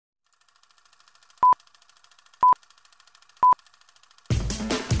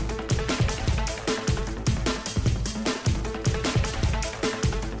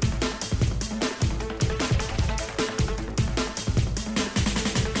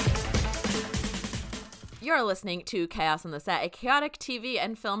You're listening to Chaos on the Set, a chaotic TV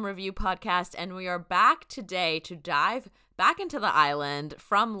and film review podcast, and we are back today to dive back into the island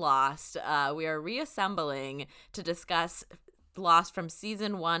from Lost. We are reassembling to discuss Lost from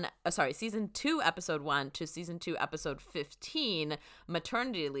season 2, episode 1 to season 2, episode 15,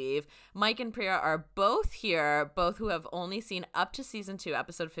 Maternity Leave. Mike and Priya are both here, both who have only seen up to season 2,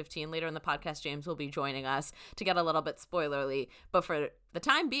 episode 15. Later in the podcast, James will be joining us to get a little bit spoilerly, but for the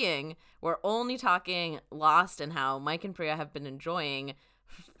time being, we're only talking Lost and how Mike and Priya have been enjoying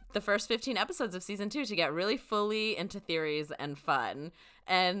the first 15 episodes of season 2 to get really fully into theories and fun.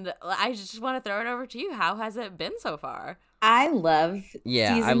 And I just want to throw it over to you. How has it been so far? I love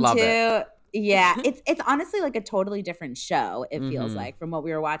season I love 2. It. Yeah, it's honestly like a totally different show, it feels like, from what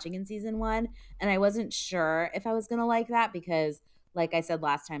we were watching in season 1. And I wasn't sure if I was going to like that because, like I said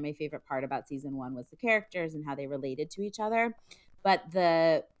last time, my favorite part about season 1 was the characters and how they related to each other. But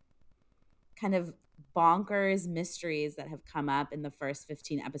the kind of bonkers mysteries that have come up in the first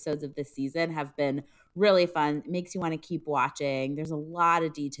 15 episodes of this season have been really fun. It makes you want to keep watching. There's a lot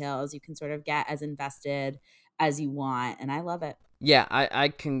of details. You can sort of get as invested as you want, and I love it. Yeah, I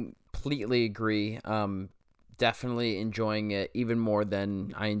completely agree. Definitely enjoying it even more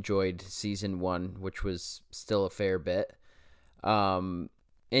than I enjoyed season 1, which was still a fair bit. And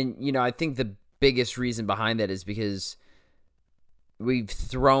I think the biggest reason behind that is because we've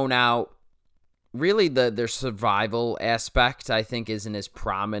thrown out really their survival aspect. I think isn't as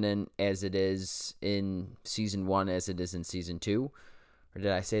prominent as it is in season 1 as it is in season 2. Or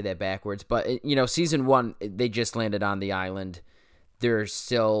did I say that backwards? But, season 1, they just landed on the island. They're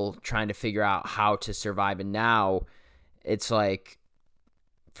still trying to figure out how to survive. And now it's like,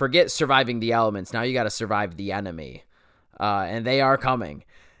 forget surviving the elements. Now you got to survive the enemy. And they are coming.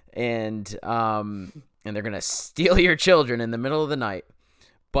 And they're going to steal your children in the middle of the night.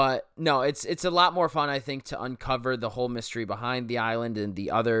 But no, it's a lot more fun, I think, to uncover the whole mystery behind the island and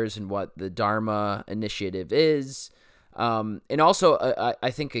the others and what the Dharma Initiative is. And also,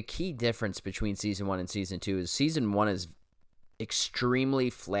 I think a key difference between season 1 and season 2 is season 1 is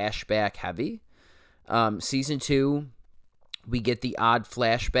extremely flashback heavy. Season 2, we get the odd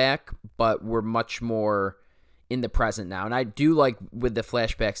flashback, but we're much more in the present now. And I do like with the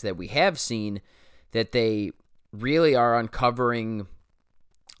flashbacks that we have seen that they really are uncovering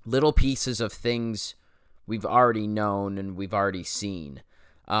little pieces of things we've already known and we've already seen.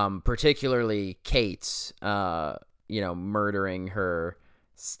 Particularly Kate's, murdering her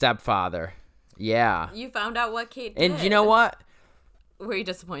stepfather. Yeah. You found out what Kate did. And you know what? Were you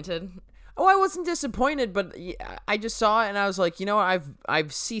disappointed? Oh, I wasn't disappointed, but I just saw it and I was like,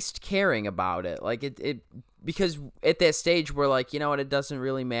 I've ceased caring about it. Like it because at that stage we're like, it doesn't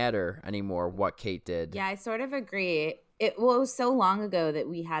really matter anymore what Kate did. Yeah, I sort of agree. It was so long ago that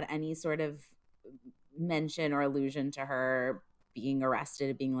we had any sort of mention or allusion to her being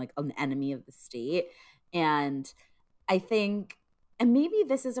arrested, being like an enemy of the state. And I think, and maybe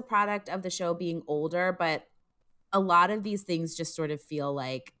this is a product of the show being older, but a lot of these things just sort of feel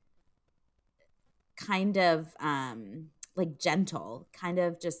like kind of like gentle, kind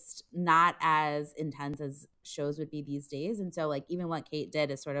of just not as intense as shows would be these days. And so like even what Kate did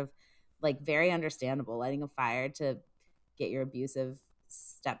is sort of like very understandable. Lighting a fire to get your abusive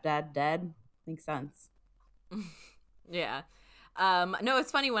stepdad dead makes sense. Yeah. No,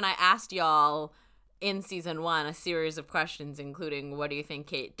 it's funny when I asked y'all in season 1 a series of questions, including what do you think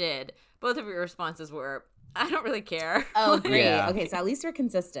Kate did? Both of your responses were, I don't really care. Oh, great. Yeah. Okay, so at least we're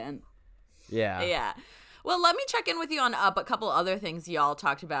consistent. Yeah. Yeah. Well, let me check in with you on a couple other things y'all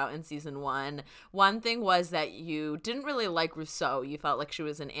talked about in season 1. One thing was that you didn't really like Rousseau. You felt like she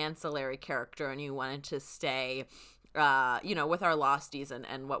was an ancillary character and you wanted to stay with our Losties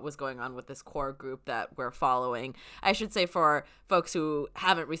and what was going on with this core group that we're following. I should say for folks who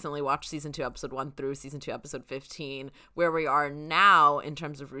haven't recently watched season 2, episode 1 through season 2, episode 15, where we are now in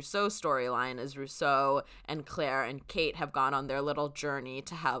terms of Rousseau's storyline is Rousseau and Claire and Kate have gone on their little journey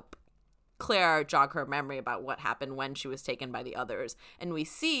to help Claire jog her memory about what happened when she was taken by the others. And we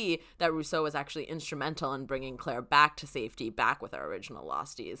see that Rousseau was actually instrumental in bringing Claire back to safety, back with our original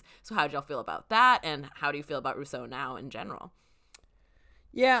Losties. So how did y'all feel about that? And how do you feel about Rousseau now in general?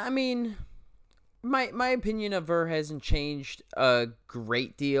 Yeah, I mean, my opinion of her hasn't changed a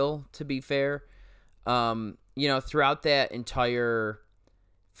great deal, to be fair. Throughout that entire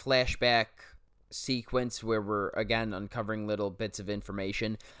flashback sequence where we're again uncovering little bits of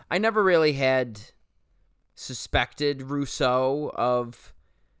information, I never really had suspected Rousseau of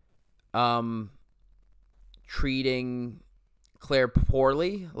treating Claire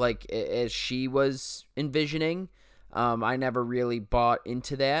poorly, like as she was envisioning. I never really bought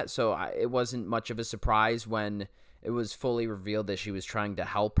into that, so it wasn't much of a surprise when it was fully revealed that she was trying to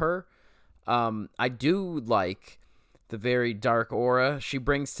help her. I do like the very dark aura she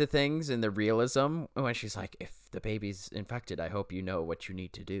brings to things and the realism when she's like, if the baby's infected, I hope you know what you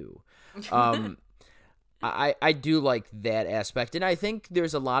need to do. I do like that aspect, and I think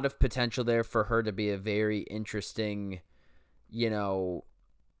there's a lot of potential there for her to be a very interesting,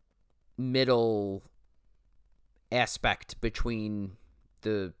 middle aspect between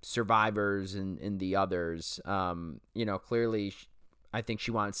the survivors and the others. Clearly I think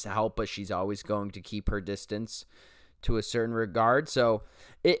she wants to help, but she's always going to keep her distance to a certain regard. So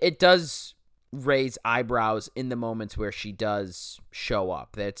it does raise eyebrows in the moments where she does show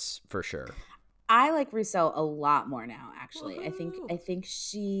up. That's for sure. I like Rousseau a lot more now, actually. Woohoo. I think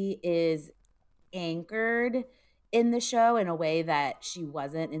she is anchored in the show in a way that she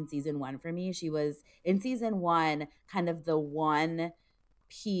wasn't in season 1 for me. She was in season 1 kind of the one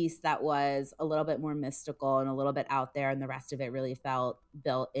piece that was a little bit more mystical and a little bit out there, and the rest of it really felt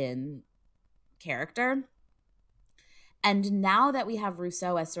built in character. And now that we have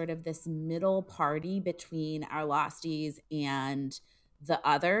Rousseau as sort of this middle party between our Losties and the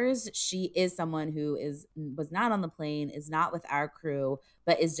others, she is someone who was not on the plane, is not with our crew,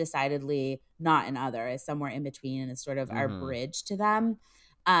 but is decidedly not an other, is somewhere in between, and is sort of our bridge to them.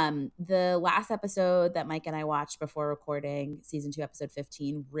 The last episode that Mike and I watched before recording season 2, episode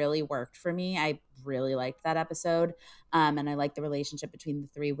 15, really worked for me. I really liked that episode. And I liked the relationship between the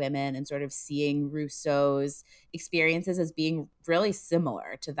 3 women and sort of seeing Rousseau's experiences as being really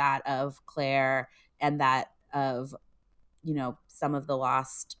similar to that of Claire and that of, some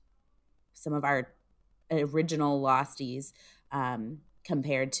of our original Losties,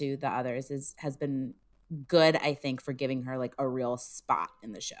 compared to the others has been good, I think, for giving her like a real spot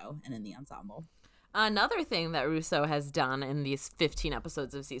in the show and in the ensemble. Another thing that Rousseau has done in these 15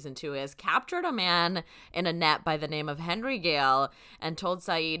 episodes of season 2 is captured a man in a net by the name of Henry Gale and told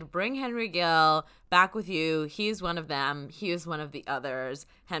Saeed, bring Henry Gale back with you. He's one of them. He is one of the others.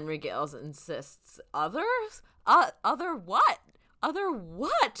 Henry Gale insists, others? Other what? Other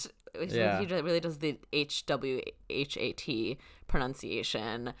what? Yeah. He really does the HWHAT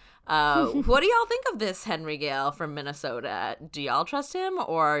pronunciation. What do y'all think of this Henry Gale from Minnesota? Do y'all trust him,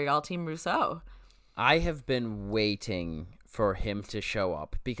 or are y'all team Rousseau? I have been waiting for him to show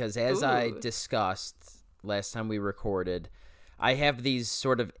up because, as I Ooh. discussed last time we recorded, I have these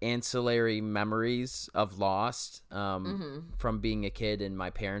sort of ancillary memories of Lost from being a kid and my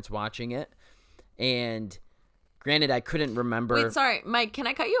parents watching it. And granted, I couldn't remember. Wait, sorry, Mike, can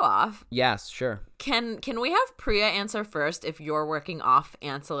I cut you off? Yes, sure. Can we have Priya answer first if you're working off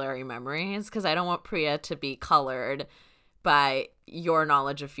ancillary memories? Because I don't want Priya to be colored by your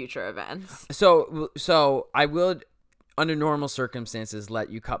knowledge of future events. So I would, under normal circumstances,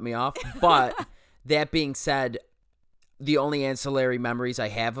 let you cut me off. But that being said, the only ancillary memories I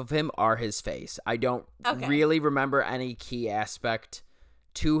have of him are his face. I don't really remember any key aspect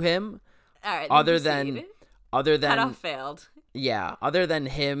to him. All right, other than cutoff failed. Yeah, other than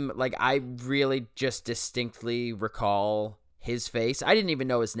him, like, I really just distinctly recall his face. I didn't even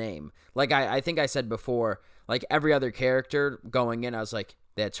know his name. Like, I think I said before, like, every other character going in, I was like,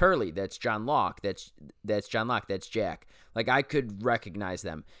 that's Hurley, that's John Locke, that's John Locke, that's Jack. Like, I could recognize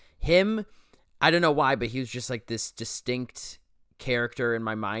them. Him, I don't know why, but he was just like this distinct character in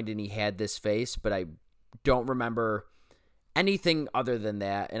my mind, and he had this face, but I don't remember anything other than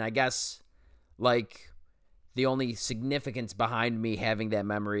that. And I guess, like, the only significance behind me having that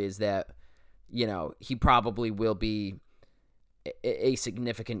memory is that, he probably will be a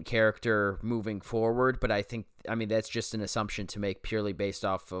significant character moving forward, but I mean, that's just an assumption to make purely based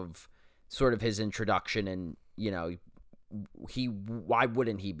off of sort of his introduction, and, why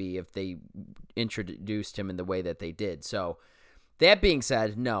wouldn't he be if they introduced him in the way that they did? So that being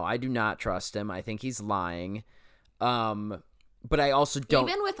said, no, I do not trust him. I think he's lying. But I also don't.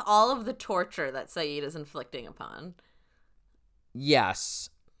 Even with all of the torture that Saeed is inflicting upon.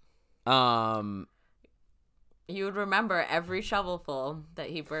 Yes. You would remember every shovelful that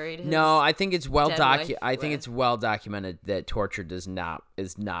he buried his No, I think it's well it's well documented that torture is not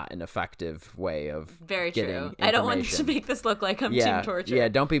an effective way of very getting true. I don't want to information. make this look like I'm team torture. Yeah,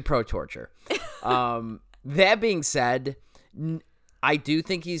 don't be pro torture. That being said, I do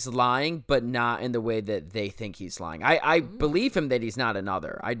think he's lying, but not in the way that they think he's lying. I believe him that he's not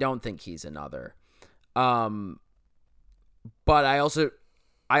another. I don't think he's another. But I also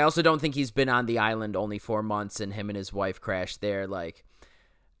don't think he's been on the island only 4 months and him and his wife crashed there. Like,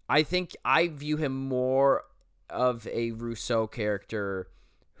 I think I view him more of a Rousseau character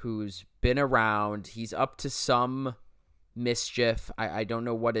who's been around. He's up to some mischief. I don't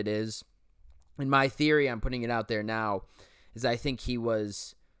know what it is. And my theory, I'm putting it out there now, is I think he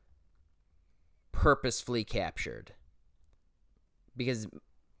was purposefully captured. Because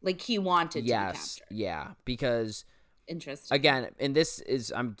like he wanted to be captured. Yeah, because interesting. Again, and this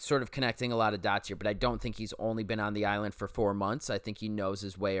is, I'm sort of connecting a lot of dots here, but I don't think he's only been on the island for 4 months. I think he knows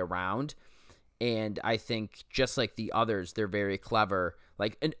his way around. And I think just like the others, they're very clever.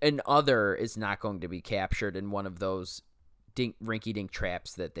 Like an other is not going to be captured in one of those rinky-dink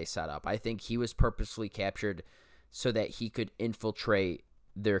traps that they set up. I think he was purposefully captured so that he could infiltrate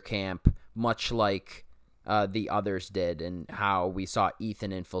their camp, much like the others did, and how we saw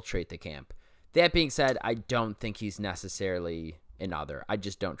Ethan infiltrate the camp. That being said, I don't think he's necessarily an other. I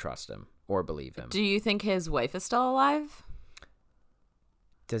just don't trust him or believe him. Do you think his wife is still alive?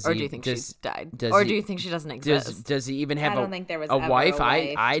 Do you think she's died? Or do you think she doesn't exist? Does he even have I don't think there was a ever wife?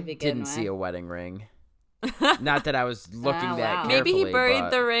 I didn't see a wedding ring. Not that I was looking that carefully. Maybe he buried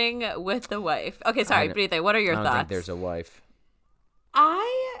the ring with the wife. Okay, sorry, Brita, what are your thoughts? I don't think there's a wife.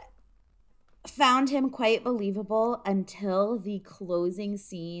 I found him quite believable until the closing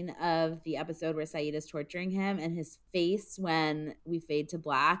scene of the episode where Sayid is torturing him, and his face when we fade to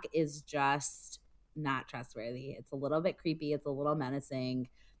black is just not trustworthy. It's a little bit creepy. It's a little menacing.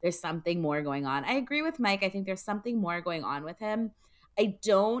 There's something more going on. I agree with Mike. I think there's something more going on with him. I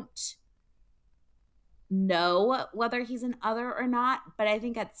don't know whether he's an other or not, but I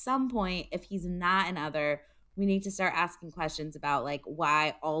think at some point, if he's not an other, we need to start asking questions about like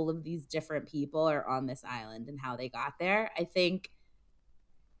why all of these different people are on this island and how they got there. I think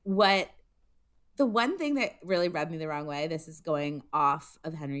the one thing that really rubbed me the wrong way, this is going off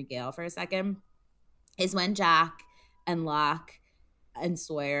of Henry Gale for a second, is when Jack and Locke and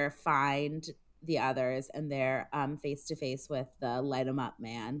Sawyer find the others and they're face to face with the light 'em up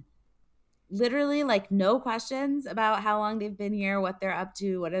man. Literally, like, no questions about how long they've been here, what they're up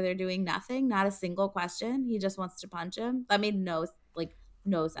to, what are they doing, nothing. Not a single question. He just wants to punch him. That made no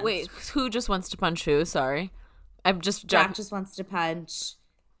sense. Wait, who just wants to punch who? Sorry. Jack just wants to punch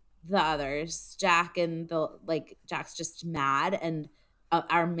the others. Jack's just mad, and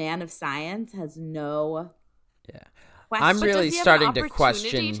our man of science has no I'm really starting to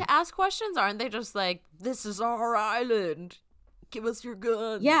question. To ask questions, aren't they just like, this is our island, give us your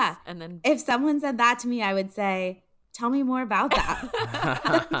guns? Yeah. And then if someone said that to me, I would say, tell me more about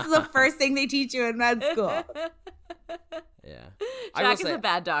that. That's the first thing they teach you in med school. Yeah. Jack is a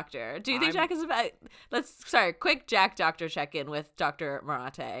bad doctor. Do you think Jack is a bad... quick Jack doctor check-in with Dr.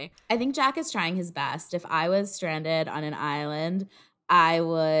 Marate. I think Jack is trying his best. If I was stranded on an island, I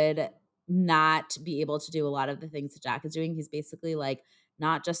would not be able to do a lot of the things that Jack is doing. He's basically like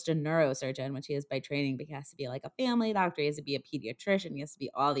not just a neurosurgeon, which he is by training, but he has to be like a family doctor. He has to be a pediatrician. He has to be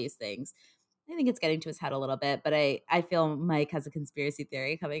all these things. I think it's getting to his head a little bit, but I feel Mike has a conspiracy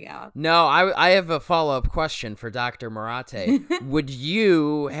theory coming out. No, I have a follow-up question for Dr. Marate. Would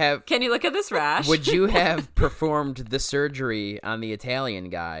you have... Can you look at this rash? Would you have performed the surgery on the Italian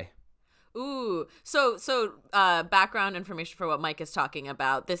guy? Ooh, so background information for what Mike is talking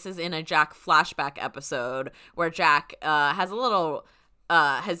about. This is in a Jack flashback episode where Jack has a little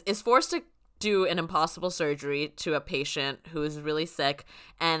is forced to do an impossible surgery to a patient who is really sick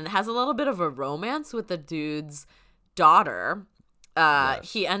and has a little bit of a romance with the dude's daughter.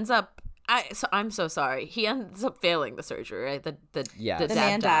 Yes. He ends up I'm so sorry. He ends up failing the surgery, right? The the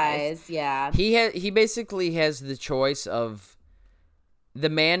man dies. Yeah. He basically has the choice of, the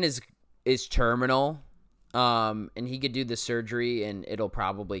man is terminal, and he could do the surgery and it'll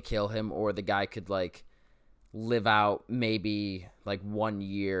probably kill him, or the guy could like live out maybe like 1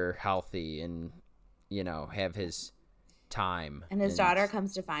 year healthy and, you know, have his time. And his daughter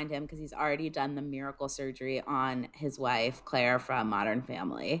comes to find him because he's already done the miracle surgery on his wife, Claire from Modern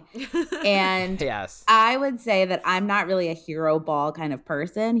Family. And yes, I would say that I'm not really a hero ball kind of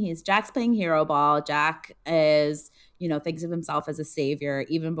person. Jack's playing hero ball. Jack is, you know, thinks of himself as a savior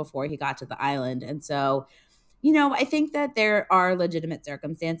even before he got to the island. And so, you know, I think that there are legitimate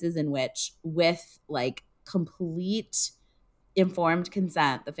circumstances in which, with like complete informed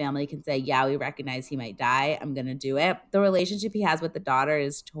consent, the family can say, yeah, we recognize he might die. I'm going to do it. The relationship he has with the daughter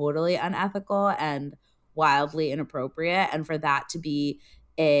is totally unethical and wildly inappropriate. And for that to be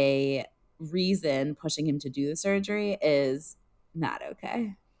a reason pushing him to do the surgery is not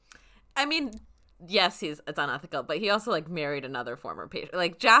okay. I mean, yes, it's unethical, but he also like married another former patient.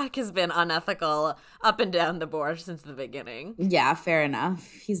 Like Jack has been unethical up and down the board since the beginning. Yeah, fair enough.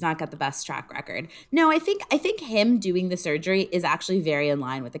 He's not got the best track record. No, I think him doing the surgery is actually very in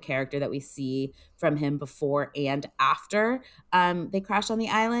line with the character that we see from him before and after they crashed on the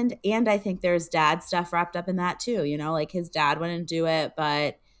island. And I think there's dad stuff wrapped up in that too. You know, like his dad wouldn't do it,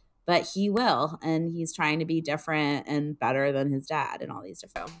 but he will, and he's trying to be different and better than his dad and all these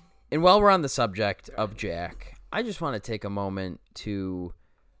different. And while we're on the subject of Jack, I just want to take a moment to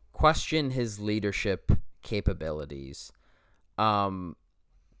question his leadership capabilities,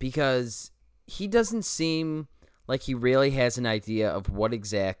 because he doesn't seem like he really has an idea of what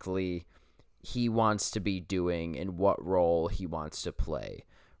exactly he wants to be doing and what role he wants to play,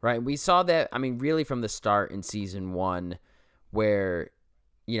 right? We saw that, I mean, really from the start in season 1, where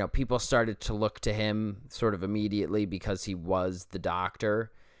you know, people started to look to him sort of immediately because he was the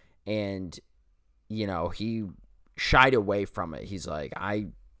doctor, and, you know, he shied away from it. He's like, I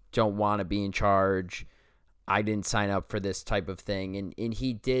don't want to be in charge. I didn't sign up for this type of thing. And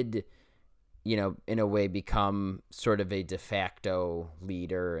he did, you know, in a way become sort of a de facto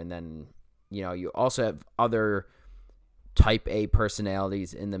leader. And then, you know, you also have other type A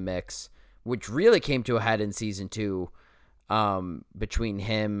personalities in the mix, which really came to a head in season 2. Between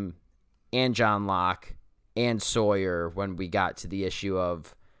him and John Locke and Sawyer when we got to the issue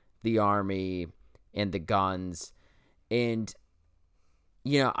of the army and the guns. And,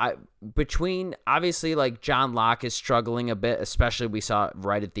 you know, between obviously like John Locke is struggling a bit, especially we saw it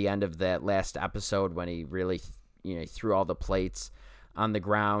right at the end of that last episode when he really, you know, threw all the plates on the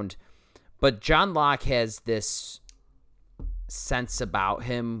ground. But John Locke has this sense about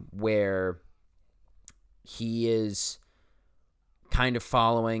him where he is kind of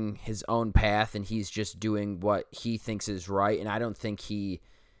following his own path and he's just doing what he thinks is right. And I don't think he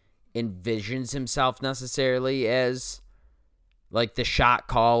envisions himself necessarily as like the shot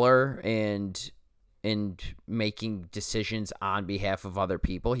caller and making decisions on behalf of other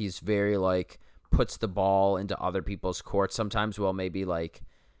people. He's very like puts the ball into other people's court sometimes, while maybe like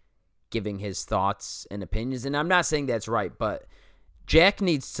giving his thoughts and opinions. And I'm not saying that's right, but Jack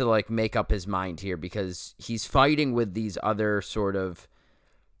needs to like make up his mind here, because he's fighting with these other sort of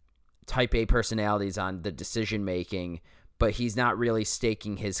type A personalities on the decision making, but he's not really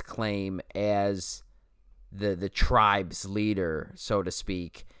staking his claim as the tribe's leader, so to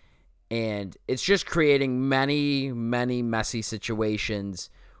speak. And it's just creating many, many messy situations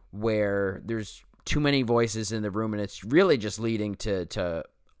where there's too many voices in the room, and it's really just leading to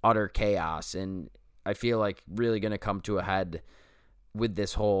utter chaos. And I feel like really going to come to a head with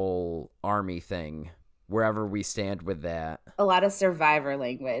this whole army thing, wherever we stand with that. A lot of Survivor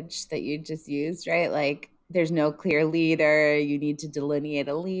language that you just used, right? Like there's no clear leader. You need to delineate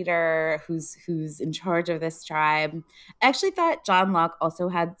a leader who's in charge of this tribe. I actually thought John Locke also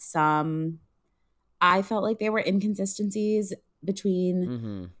had I felt like there were inconsistencies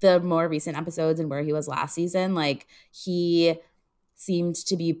between the more recent episodes and where he was last season. Like he seemed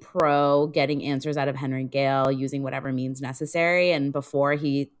to be pro getting answers out of Henry Gale, using whatever means necessary. And before,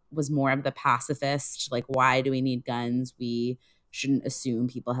 he was more of the pacifist, like, why do we need guns? We shouldn't assume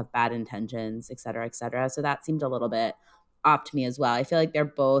people have bad intentions, et cetera, et cetera. So that seemed a little bit off to me as well. I feel like they're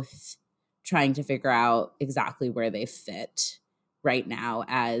both trying to figure out exactly where they fit right now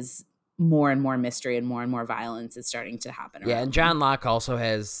as more and more mystery and more violence is starting to happen. Yeah, and John Locke also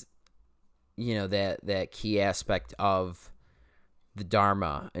has, you know, that key aspect of the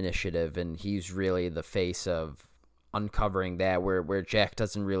Dharma Initiative, and he's really the face of uncovering that, where Jack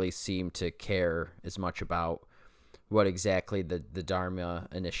doesn't really seem to care as much about what exactly the Dharma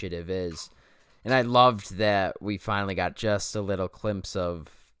Initiative is. And I loved that we finally got just a little glimpse of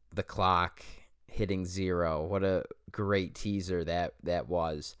the clock hitting 0. What a great teaser that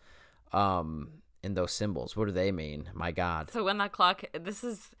was. And those symbols, what do they mean? My God. So when that clock, this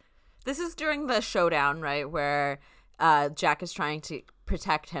is during the showdown, right, where Jack is trying to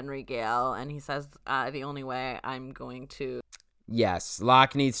protect Henry Gale, and he says, the only way I'm going to... Yes,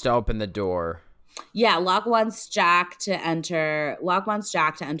 Locke needs to open the door. Yeah, Locke wants Jack to enter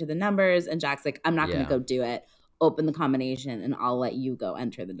the numbers, and Jack's like, I'm not going to go do it. Open the combination, and I'll let you go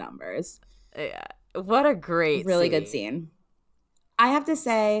enter the numbers. Yeah, what a great really scene. Good scene. I have to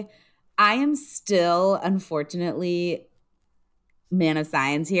say, I am still, unfortunately, man of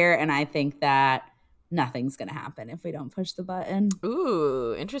science here, and I think that nothing's going to happen if we don't push the button.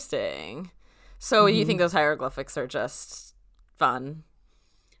 Ooh, interesting. So you think those hieroglyphics are just fun?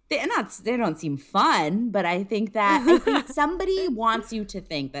 They don't seem fun, but I think somebody wants you to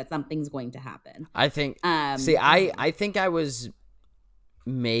think that something's going to happen. I think, I think I was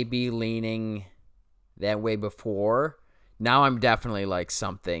maybe leaning that way before. Now I'm definitely like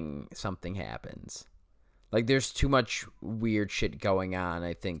something happens. Like there's too much weird shit going on.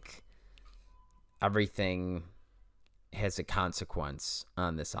 I think everything has a consequence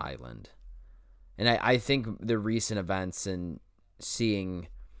on this island. And I think the recent events and seeing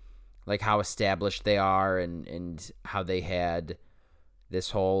like how established they are and how they had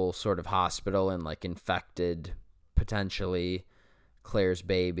this whole sort of hospital and like infected potentially Claire's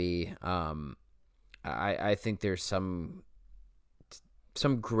baby. I think there's some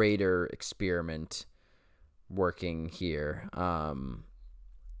greater experiment working here.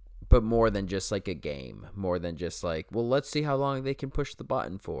 But more than just like a game, more than just like, well, let's see how long they can push the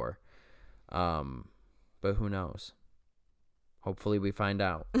button for. But who knows? Hopefully we find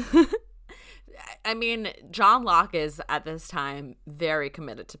out. I mean, John Locke is at this time very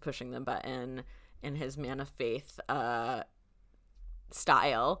committed to pushing the button in his Man of Faith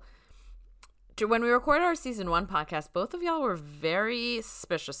style. When we recorded our season 1 podcast, both of y'all were very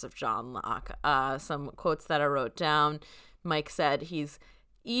suspicious of John Locke. Some quotes that I wrote down. Mike said he's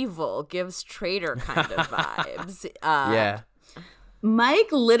evil, gives traitor kind of vibes. Yeah.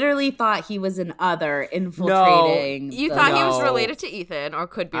 Mike literally thought he was an other infiltrating. You thought he was related to Ethan or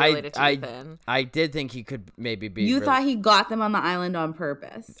could be related to Ethan. I did think he could maybe be. You thought he got them on the island on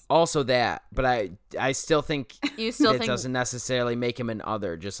purpose. Also that, but I still think you still it doesn't necessarily make him an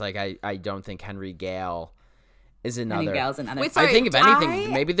other. Just like I don't think Henry Gale is another. Henry Gale's another. Wait, sorry, I think if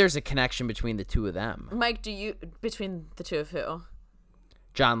anything, maybe there's a connection between the two of them. Mike, between the two of who?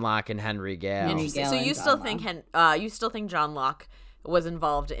 John Locke and Henry Gale. Henry Gale So you still John think you still think John Locke was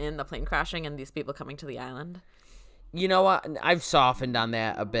involved in the plane crashing and these people coming to the island? You know what? I've softened on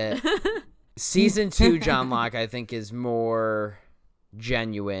that a bit. Season 2 John Locke, I think, is more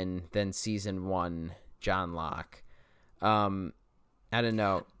genuine than season 1 John Locke. I don't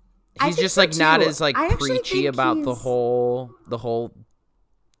know. He's just like not as like preachy about the whole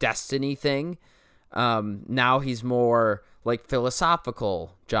destiny thing. Now he's more like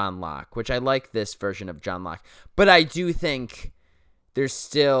philosophical John Locke, which I like this version of John Locke. But I do think there's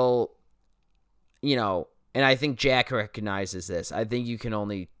still, and I think Jack recognizes this. I think you can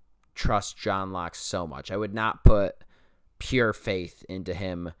only trust John Locke so much. I would not put pure faith into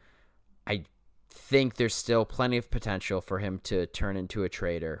him. I think there's still plenty of potential for him to turn into a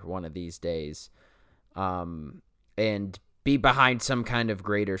traitor one of these days, and be behind some kind of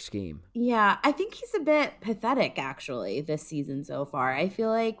greater scheme. Yeah, I think he's a bit pathetic, actually, this season so far. I feel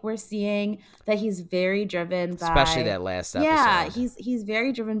like we're seeing that he's very driven by... Especially that last episode. Yeah, he's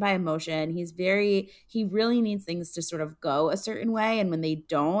very driven by emotion. He really needs things to sort of go a certain way, and when they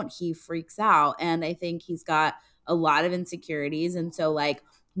don't, he freaks out. And I think he's got a lot of insecurities. And so, like,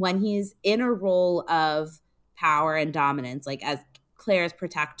 when he's in a role of power and dominance, like as Claire's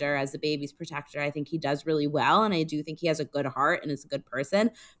protector, as the baby's protector, I think he does really well. And I do think he has a good heart and is a good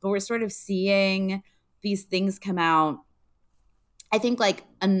person. But we're sort of seeing these things come out. I think like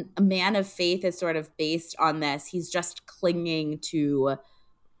a Man of Faith is sort of based on this. He's just clinging to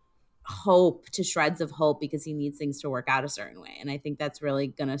hope, to shreds of hope, because he needs things to work out a certain way. And I think that's really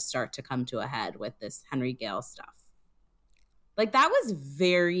going to start to come to a head with this Henry Gale stuff. Like, that was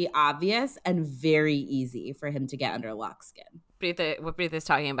very obvious and very easy for him to get under Locke's skin. What Preet is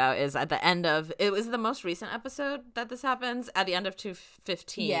talking about is at the end of, it was the most recent episode that this happens, at the end of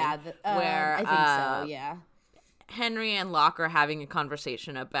 215. Yeah, where I think so, yeah. Henry and Locke are having a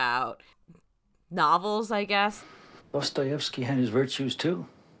conversation about novels, I guess. Dostoevsky had his virtues, too.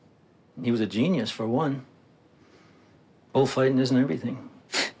 He was a genius, for one. Bullfighting isn't everything.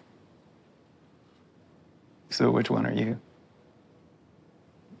 So which one are you?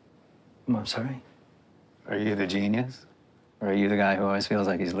 I'm sorry? Are you the genius? Or are you the guy who always feels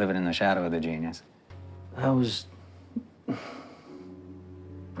like he's living in the shadow of the genius? I was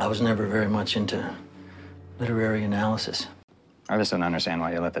never very much into literary analysis. I just don't understand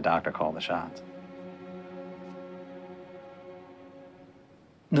why you let the doctor call the shots.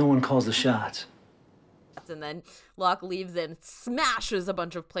 No one calls the shots. And then Locke leaves and smashes a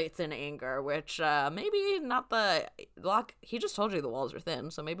bunch of plates in anger, which maybe not the... Locke, he just told you the walls are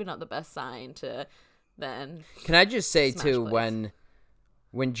thin, so maybe not the best sign to then... Can I just say, too, plates.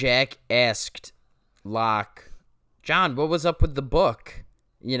 when Jack asked Locke, John, what was up with the book?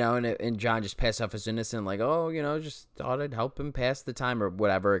 And John just passed off as innocent, like, just thought I'd help him pass the time, or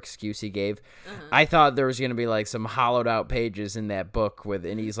whatever excuse he gave. Uh-huh. I thought there was going to be, like, some hollowed out pages in that book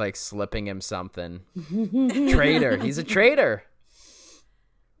and he's, like, slipping him something. Traitor. He's a traitor.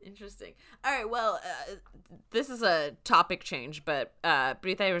 Interesting. All right, well, this is a topic change, but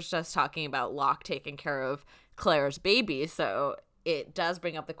Preet was just talking about Locke taking care of Claire's baby, so it does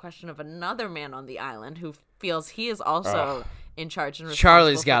bring up the question of another man on the island who feels he is also in charge and responsible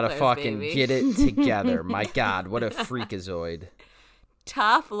Charlie's got got to fucking get it together. My God, what a freakazoid.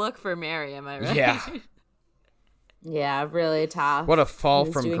 Tough look for Mary, am I right? Yeah. Yeah, really tough. What a fall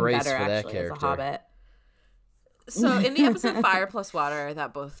He's from doing grace better, for that actually, as a character. hobbit. So in the episode Fire Plus Water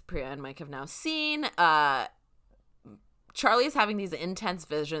that both Priya and Mike have now seen, Charlie is having these intense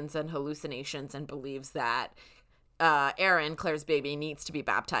visions and hallucinations and believes that Aaron, Claire's baby, needs to be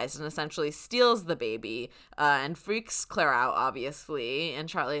baptized and essentially steals the baby and freaks Claire out, obviously. And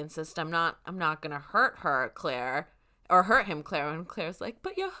Charlie insists, I'm not gonna hurt her, Claire. Or hurt him, Claire. And Claire's like,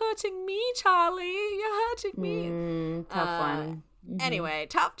 but you're hurting me, Charlie. You're hurting me. Tough one. Anyway,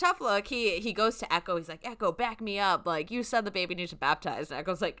 tough look. He goes to Echo. He's like, Echo, back me up. Like, you said the baby needs to baptize. And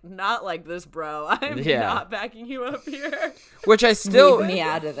Echo's like, not like this, bro. I'm not backing you up here. Which I still... Leave me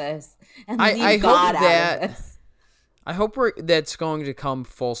out of this. And I leave hope God out that... of this. I hope that's going to come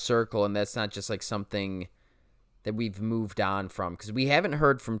full circle and that's not just like something that we've moved on from, because we haven't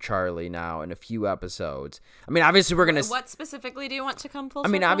heard from Charlie now in a few episodes. I mean, obviously we're going to... What specifically do you want to come full I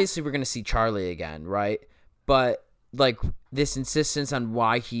mean, circle? obviously we're going to see Charlie again, right? But like this insistence on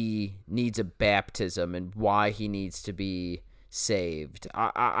why he needs a baptism and why he needs to be saved.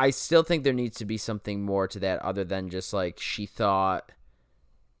 I still think there needs to be something more to that other than just like she thought,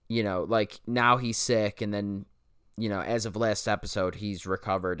 you know, like now he's sick and then, you know, as of last episode, he's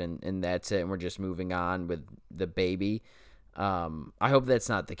recovered and that's it. And we're just moving on with the baby. I hope that's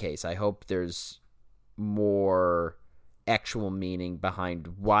not the case. I hope there's more actual meaning behind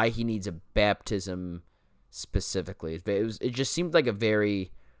why he needs a baptism specifically. It just seemed like a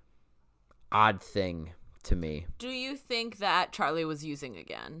very odd thing to me. Do you think that Charlie was using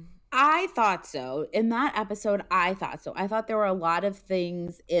again? I thought so. In that episode, I thought so. I thought there were a lot of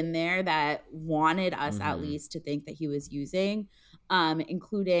things in there that wanted us at least to think that he was using,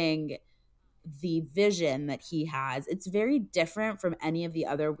 including the vision that he has. It's very different from any of the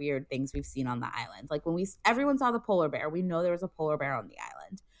other weird things we've seen on the island. Like when everyone saw the polar bear, we know there was a polar bear on the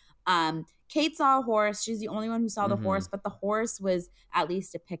island. Kate saw a horse. She's the only one who saw the horse, but the horse was at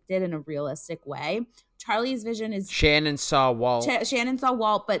least depicted in a realistic way. Charlie's vision is... Shannon saw Walt. Shannon saw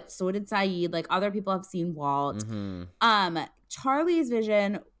Walt, but so did Saeed. Like, other people have seen Walt. Charlie's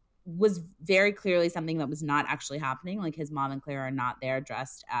vision was very clearly something that was not actually happening. Like, his mom and Claire are not there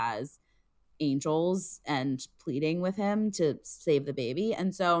dressed as angels and pleading with him to save the baby.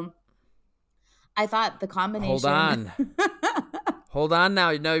 And so I thought the combination... Hold on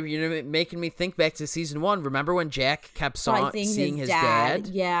now. No, you're making me think back to season 1. Remember when Jack kept seeing his dad?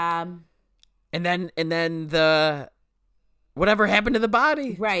 Yeah. And then the whatever happened to the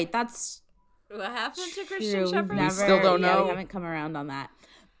body? Right. That's what happened to true. Christian Shepherd? We still don't know. We haven't come around on that.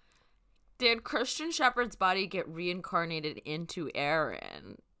 Did Christian Shepherd's body get reincarnated into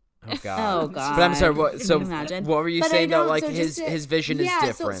Aaron? Oh God. Oh God. But I'm sorry. What were you But saying though? Like so his vision is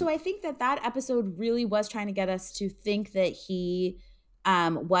different. So I think that episode really was trying to get us to think that he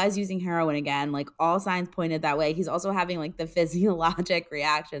was using heroin again. Like all signs pointed that way. He's also having like the physiologic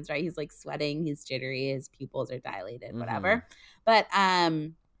reactions, right? He's like sweating, he's jittery, his pupils are dilated, whatever. But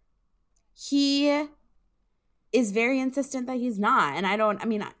he is very insistent that he's not. And I don't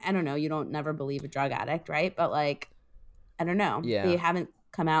know. You don't never believe a drug addict, right? But like, I don't know. Yeah. They haven't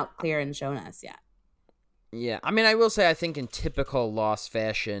come out clear and shown us yet. Yeah. I mean, I will say, I think in typical Lost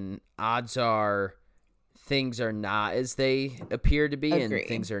fashion, odds are things are not as they appear to be. Agreed. And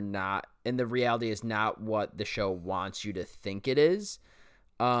things are not, and the reality is not what the show wants you to think it is.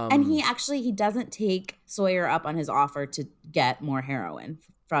 And he doesn't take Sawyer up on his offer to get more heroin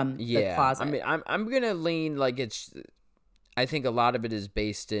from the closet. I mean, I'm gonna lean like I think a lot of it is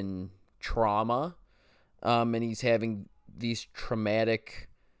based in trauma, and he's having these traumatic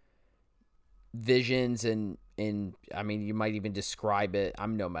visions and I mean, you might even describe it.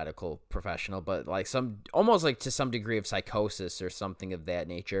 I'm no medical professional, but like almost like to some degree of psychosis or something of that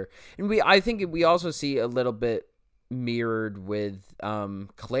nature. And I think we also see a little bit mirrored with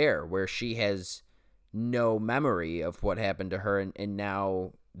Claire, where she has no memory of what happened to her, and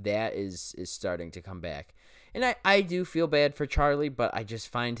now that is starting to come back. And I do feel bad for Charlie, but I just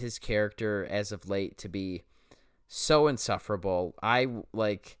find his character as of late to be so insufferable. I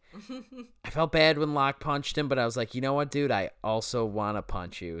felt bad when Locke punched him, but I was like, you know what, dude, I also want to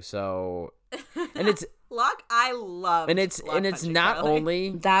punch you. So, and it's Locke, I love, and it's not Charlie. only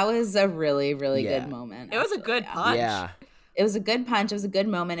that was a really, really good moment. It was a good punch. Yeah. It was a good punch. It was a good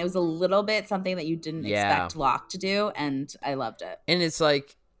moment. It was a little bit something that you didn't expect Locke to do, and I loved it. And it's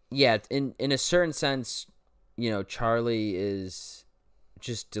like, yeah, in a certain sense, you know, Charlie is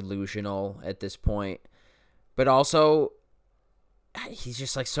just delusional at this point. But also, he's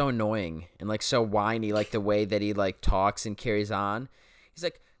just like so annoying and like so whiny, like the way that he like talks and carries on. He's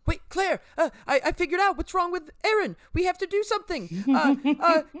like, wait, Claire, I figured out what's wrong with Aaron. We have to do something.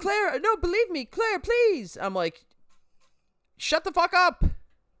 Claire, no, believe me, Claire, please. I'm like, shut the fuck up.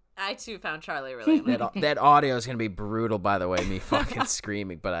 I too found Charlie really annoying. That audio is gonna be brutal, by the way, me fucking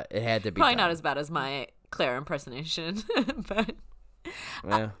screaming, but it had to be Probably done. not as bad as my Claire impersonation, but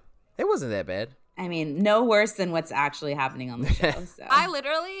Yeah, it wasn't that bad. I mean, no worse than what's actually happening on the show. So. I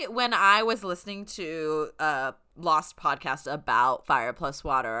literally, when I was listening to a Lost podcast about Fire Plus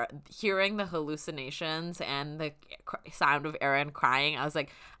Water, hearing the hallucinations and the sound of Aaron crying, I was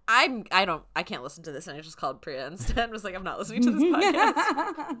like, I can't listen to this, and I just called Priya instead. I was like, I'm not listening to this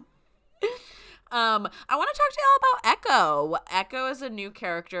podcast. I want to talk to y'all about Echo. Echo is a new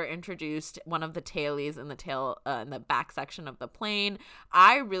character introduced, one of the tailies in the back section of the plane.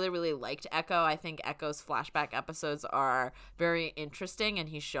 I really, really liked Echo. I think Echo's flashback episodes are very interesting, and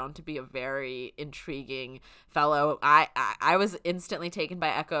he's shown to be a very intriguing fellow. I was instantly taken by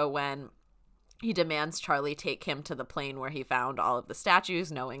Echo when he demands Charlie take him to the plane where he found all of the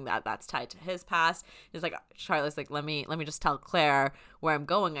statues, knowing that that's tied to his past. He's like, Charlie's like, let me just tell Claire where I'm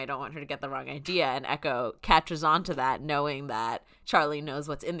going. I don't want her to get the wrong idea. And Echo catches on to that, knowing that Charlie knows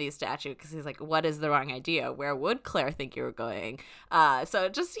what's in these statues, because he's like, what is the wrong idea? Where would Claire think you were going? So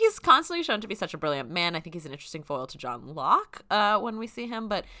just, he's constantly shown to be such a brilliant man. I think he's an interesting foil to John Locke when we see him.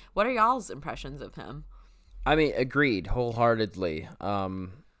 But what are y'all's impressions of him? I mean, agreed wholeheartedly.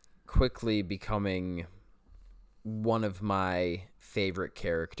 Quickly becoming one of my favorite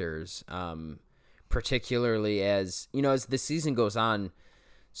characters, particularly as the season goes on,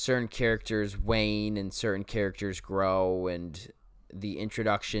 certain characters wane and certain characters grow, and the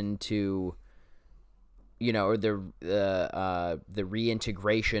introduction to or the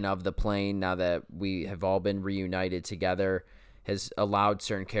reintegration of the plane, now that we have all been reunited together, has allowed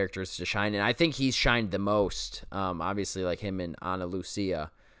certain characters to shine, and I think he's shined the most, obviously, like him and Ana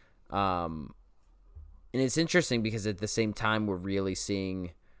Lucia. And it's interesting because at the same time we're really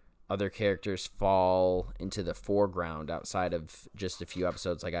seeing other characters fall into the foreground outside of just a few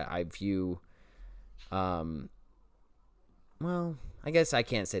episodes. Like I view, well, I guess I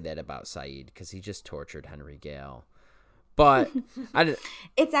can't say that about Sayid because he just tortured Henry Gale. But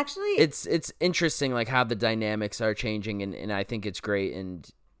it's interesting, like how the dynamics are changing, and I think it's great. And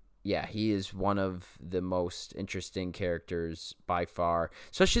yeah, he is one of the most interesting characters by far,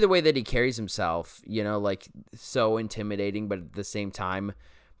 especially the way that he carries himself, like so intimidating, but at the same time,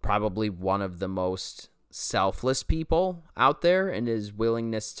 probably one of the most selfless people out there, and his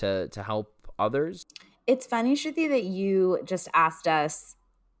willingness to help others. It's funny, Shruti, that you just asked us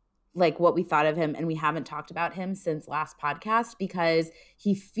like what we thought of him, and we haven't talked about him since last podcast, because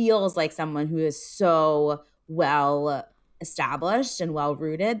he feels like someone who is so well established and well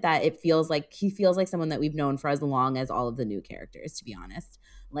rooted that he feels like someone that we've known for as long as all of the new characters, to be honest.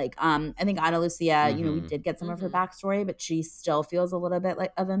 Like I think Ana Lucia, we did get some of her backstory, but she still feels a little bit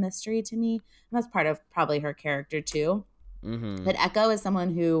like of a mystery to me, and that's part of probably her character too. But Echo is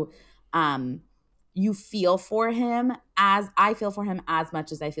someone who you feel for him, as I feel for him as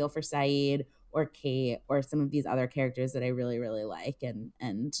much as I feel for Sayid or Kate or some of these other characters that I really, really like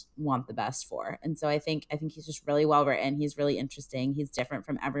and want the best for. And so I think he's just really well written. He's really interesting. He's different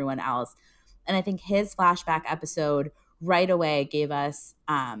from everyone else. And I think his flashback episode right away gave us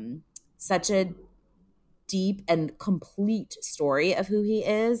such a deep and complete story of who he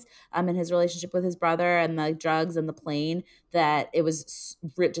is and his relationship with his brother and the drugs and the plane, that it was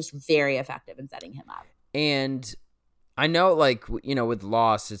just very effective in setting him up. And I know, like, with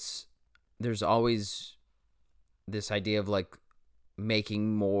Lost, there's always this idea of like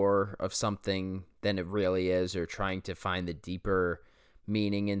making more of something than it really is, or trying to find the deeper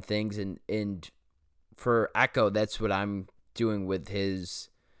meaning in things. And for Echo, that's what I'm doing with his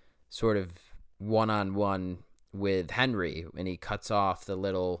sort of one-on-one with Henry when he cuts off the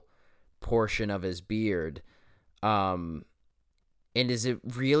little portion of his beard. And is it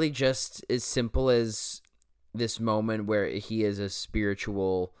really just as simple as this moment where he is a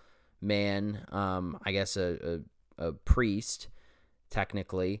spiritual man, I guess a priest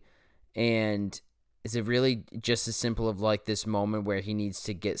technically, and is it really just as simple of like this moment where he needs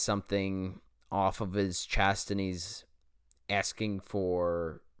to get something off of his chest and he's asking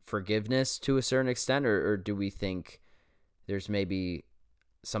for forgiveness to a certain extent, or do we think there's maybe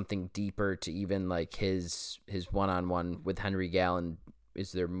something deeper to even like his one-on-one with Henry Gale, and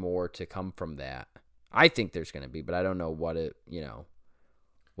is there more to come from that? I think there's going to be, but I don't know what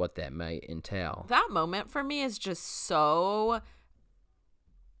what that might entail. That moment for me is just so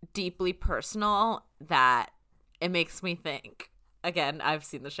deeply personal that it makes me think, again, I've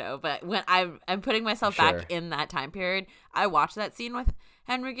seen the show, but when I'm putting myself Sure. back in that time period, I watched that scene with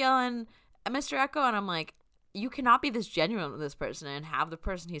Henry Gill and Mr. Echo, and I'm like, you cannot be this genuine with this person and have the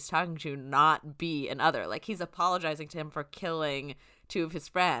person he's talking to not be an other. Like, he's apologizing to him for killing two of his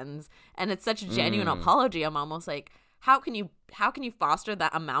friends, and it's such a genuine apology. I'm almost like, how can you foster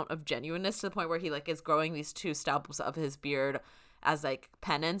that amount of genuineness to the point where he like is growing these two stubs of his beard as like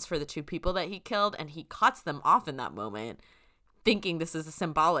penance for the two people that he killed, and he cuts them off in that moment, thinking this is a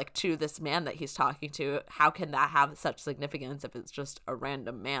symbolic to this man that he's talking to. How can that have such significance if it's just a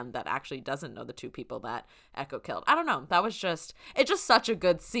random man that actually doesn't know the two people that Echo killed? I don't know. That was just such a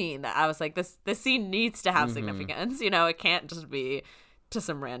good scene that I was like, this scene needs to have significance. You know, it can't just be to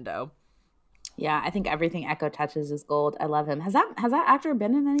some rando. Yeah, I think everything Echo touches is gold. I love him. Has that actor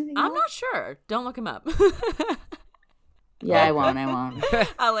been in anything I'm else? not sure. Don't look him up. Yeah, I won't.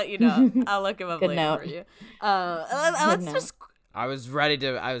 I'll let you know. I'll look him up Good later note. for you. Let's note. just I was ready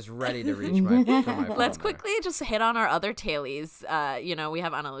to reach my for my phone let's there. quickly just hit on our other tailies. You know, we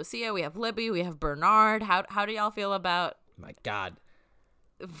have Ana Lucia, we have Libby, we have Bernard. How do y'all feel about? My God.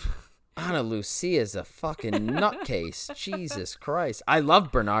 Ana Lucia's a fucking nutcase. Jesus Christ. I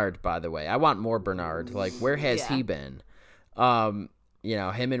love Bernard, by the way. I want more Bernard. Like, where has he been? You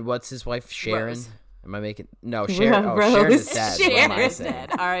know, him and what's his wife? Sharon? Rose. Am I making no Sharon? Oh, Rose. Sharon is dead. What am I Sharon's saying? dead.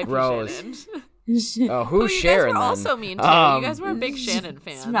 R.I.P. Rose. Shannon. Oh, Who who's you Sharon? guys were then? also mean to. You guys were a big Shannon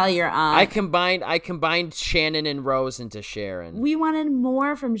fan. Smell your aunt. I combined Shannon and Rose into Sharon. We wanted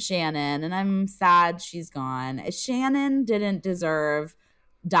more from Shannon, and I'm sad she's gone. Shannon didn't deserve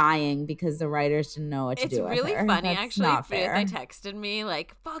dying because the writers didn't know what to It's do with really her. funny, That's actually. not fair. They texted me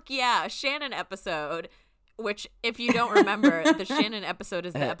like, "Fuck yeah, a Shannon episode." Which, if you don't remember, the Shannon episode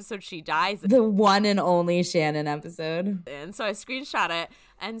is the episode she dies in. The one and only Shannon episode. And so I screenshot it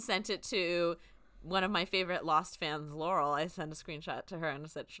and sent it to one of my favorite Lost fans, Laurel. I sent a screenshot to her and I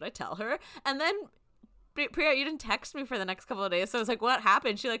said, should I tell her? And then, Priya, you didn't text me for the next couple of days. So I was like, what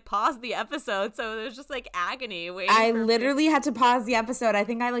happened? She like paused the episode. So there was just like agony waiting I for literally had to pause the episode. I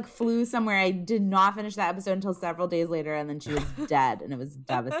think I like flew somewhere. I did not finish that episode until several days later, and then she was dead, and it was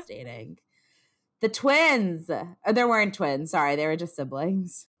devastating. The twins. There weren't twins. Sorry, they were just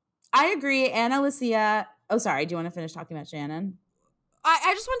siblings. I agree. Ana Lucia. Oh, sorry. Do you want to finish talking about Shannon?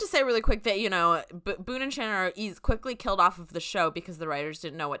 I just want to say really quick that, you know, Boone and Shannon are quickly killed off of the show because the writers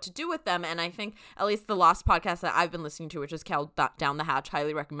didn't know what to do with them. And I think at least the Lost podcast that I've been listening to, which is called Down the Hatch,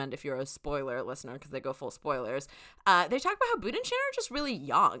 highly recommend if you're a spoiler listener because they go full spoilers. They talk about how Boone and Shannon are just really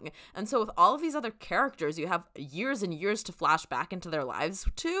young. And so with all of these other characters, you have years and years to flash back into their lives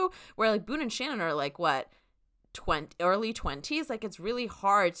too, where like Boone and Shannon are like, what? Early 20s. Like, it's really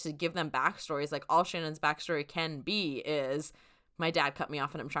hard to give them backstories. Like, all Shannon's backstory can be is my dad cut me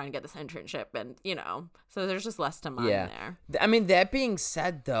off and I'm trying to get this internship, and you know, so there's just less to mine there. I mean, that being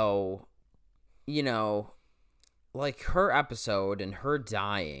said, though, you know, like her episode and her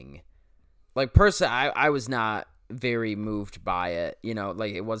dying, like personally, I was not very moved by it. You know,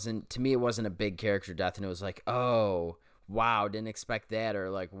 like it wasn't a big character death, and it was like, oh wow, didn't expect that,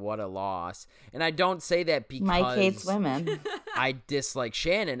 or like what a loss. And I don't say that because Mike hates women. I dislike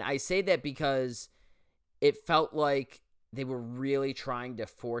Shannon. I say that because it felt like they were really trying to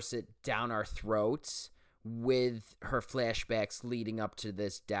force it down our throats with her flashbacks leading up to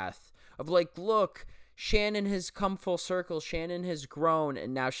this death of like, look, Shannon has come full circle. Shannon has grown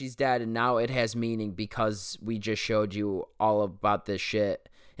and now she's dead. And now it has meaning because we just showed you all about this shit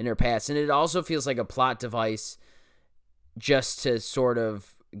in her past. And it also feels like a plot device just to sort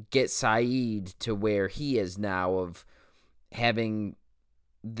of get Saeed to where he is now, of having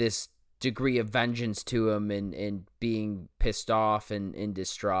this degree of vengeance to him and being pissed off and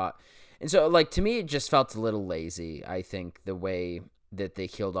distraught. And so, like, to me, it just felt a little lazy, I think, the way that they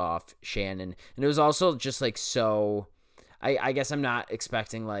killed off Shannon. And it was also just, like, so... I guess I'm not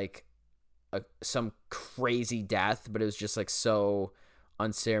expecting, like, some crazy death, but it was just, like, so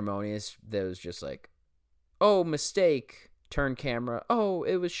unceremonious that it was just, like, oh, mistake, turn camera. Oh,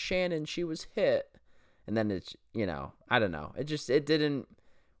 it was Shannon. She was hit. And then it's, you know, I don't know. It didn't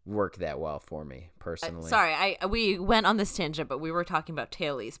work that well for me personally. Sorry, we went on this tangent, but we were talking about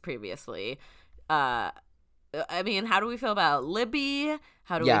tailies previously. I mean, how do we feel about Libby?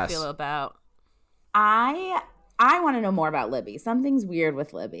 How do we feel about? I want to know more about Libby. Something's weird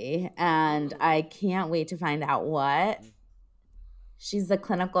with Libby, and I can't wait to find out what. She's the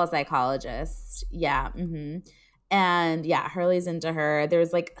clinical psychologist. Yeah. Mm-hmm. And yeah, Hurley's into her.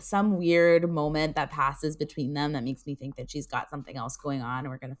 There's like some weird moment that passes between them that makes me think that she's got something else going on, and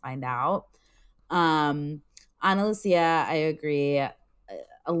we're going to find out. Ana Lucia, I agree, a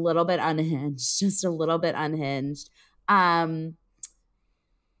little bit unhinged, just a little bit unhinged.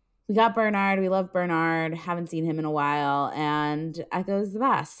 we got Bernard. We love Bernard. Haven't seen him in a while, and Echo's the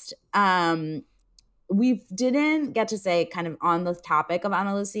best. We didn't get to say, kind of on the topic of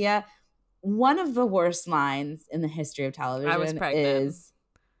Ana Lucia, one of the worst lines in the history of television I was pregnant. is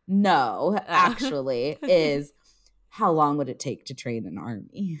no, actually, is how long would it take to train an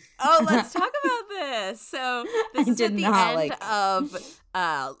army? Oh, let's talk about this. So this is at the end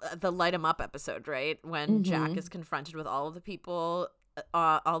of the Light 'Em Up episode, right? When Jack is confronted with all of the people,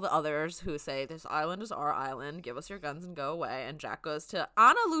 all the others who say, this island is our island, give us your guns and go away. And Jack goes to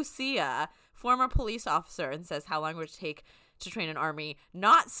Ana Lucia, former police officer, and says, how long would it take to train an army?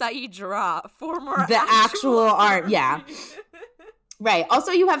 Not Saeed Jarrah, former the actual army. Yeah. Right.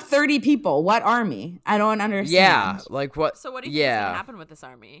 Also, you have 30 people. What army? I don't understand. Yeah, like what? So what do you think is going to happen with this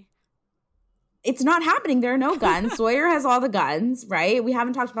army? It's not happening. There are no guns. Sawyer has all the guns, right? We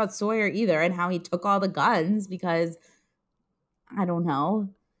haven't talked about Sawyer either and how he took all the guns because, I don't know.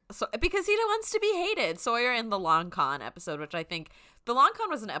 So because he wants to be hated. Sawyer in the Long Con episode, which I think the Long Con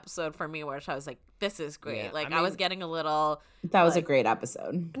was an episode for me where I was like, this is great. Yeah, I was getting a little. That was a great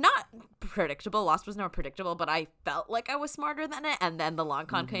episode. Not predictable. Lost was never predictable, but I felt like I was smarter than it. And then the Long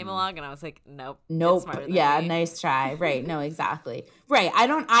Con came along, and I was like, nope. Yeah, nice try. Right. No, exactly. Right. I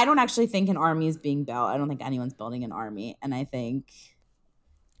don't actually think an army is being built. I don't think anyone's building an army, and I think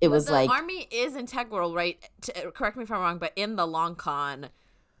the army is integral, right? Correct me if I'm wrong, but in the Long Con,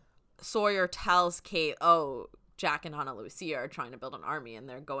 Sawyer tells Kate, oh, Jack and Ana Lucia are trying to build an army and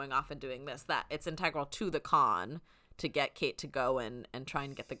they're going off and doing this, that it's integral to the con to get Kate to go and try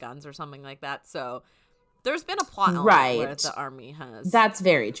and get the guns or something like that. So there's been a plot element where the army has. That's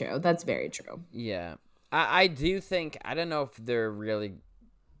very true. That's very true. Yeah. I do think, I don't know if they're really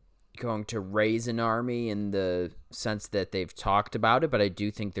going to raise an army in the sense that they've talked about it, but I do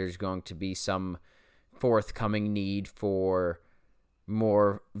think there's going to be some forthcoming need for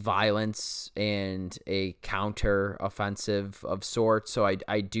more violence and a counter offensive of sorts. So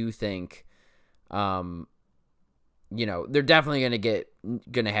I do think, they're definitely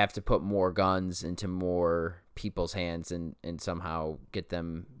gonna have to put more guns into more people's hands and somehow get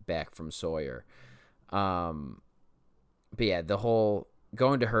them back from Sawyer. But yeah, the whole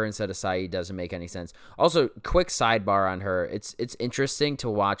going to her instead of Saeed doesn't make any sense. Also, quick sidebar on her. It's interesting to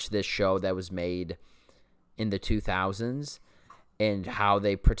watch this show that was made in the 2000s. And how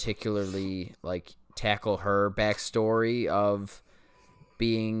they particularly tackle her backstory of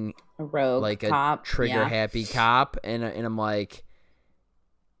being a rogue cop, a trigger happy cop, and I'm like,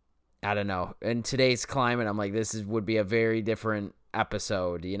 I don't know. In today's climate, I'm like, would be a very different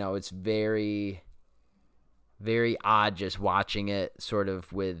episode. It's very, very odd just watching it sort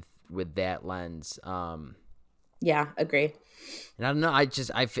of with that lens. Yeah, agree. And I don't know.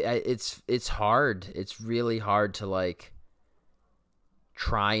 It's hard. It's really hard to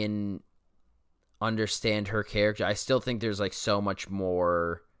try and understand her character. I still think there's so much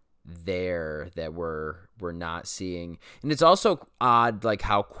more there that we're not seeing. And it's also odd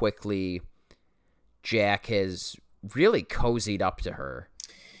how quickly Jack has really cozied up to her.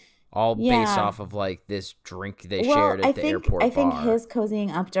 All based off of this drink they shared at the airport bar. I think his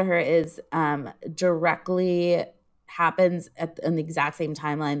cozying up to her is directly happens in the exact same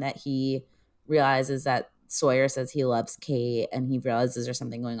timeline that he realizes that Sawyer says he loves Kate, and he realizes there's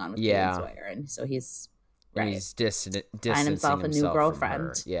something going on with Kate and Sawyer, and so he's distancing himself a new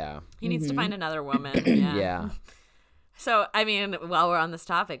girlfriend. Yeah, he needs to find another woman. Yeah. So, I mean, while we're on this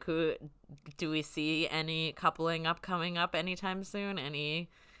topic, who do we see any coupling up coming up anytime soon?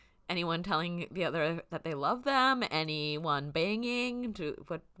 Anyone telling the other that they love them? Anyone banging?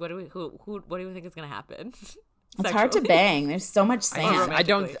 What do we think is going to happen? It's hard to bang. There's so much sand.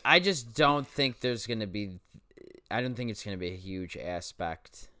 I just don't think there's going to be. I don't think it's going to be a huge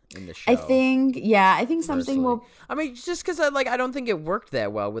aspect in the show. I think something will. I mean, just because I don't think it worked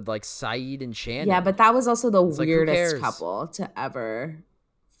that well with Saeed and Shannon. Yeah, but that was also the weirdest couple to ever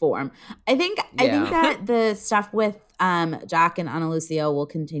form. I think that the stuff with Jack and Ana Lucia will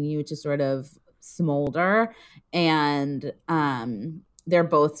continue to sort of smolder, and they're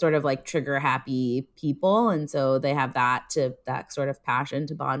both sort of trigger happy people, and so they have that sort of passion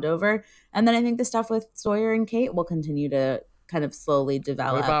to bond over. And then I think the stuff with Sawyer and Kate will continue to kind of slowly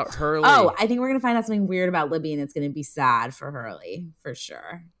develop. What about Hurley? Oh, I think we're gonna find out something weird about Libby, and it's gonna be sad for Hurley for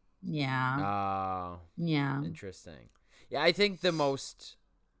sure. Yeah. Oh. Yeah. Interesting. Yeah, I think the most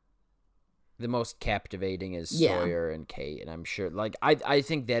captivating is Sawyer and Kate, and I'm sure I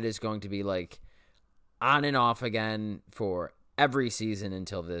think that is going to be on and off again for every season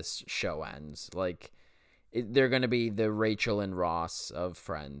until this show ends. they're going to be the Rachel and Ross of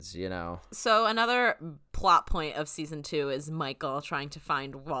Friends, you know? So another plot point of season 2 is Michael trying to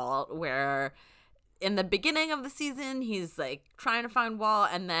find Walt, where in the beginning of the season, he's like trying to find Walt,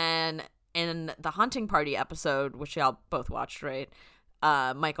 and then in the hunting party episode, which y'all both watched, right?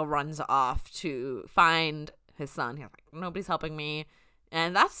 Michael runs off to find his son. He's like, nobody's helping me.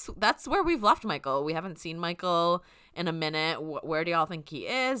 And that's where we've left Michael. We haven't seen Michael in a minute. Where do y'all think he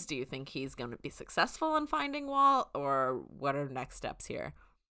is? Do you think he's going to be successful in finding Walt, or what are next steps here?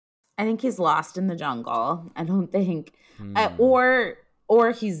 I think he's lost in the jungle. I don't think, or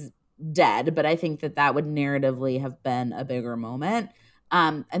he's dead. But I think that would narratively have been a bigger moment.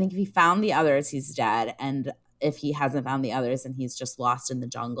 I think if he found the others, he's dead, and if he hasn't found the others, then he's just lost in the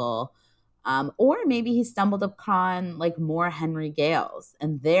jungle. Or maybe he stumbled upon like more Henry Gales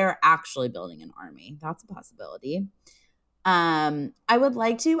and they're actually building an army. That's a possibility. I would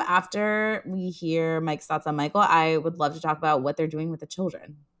like to, after we hear Mike's thoughts on Michael, I would love to talk about what they're doing with the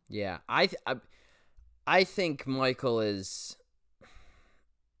children. Yeah, I think Michael is.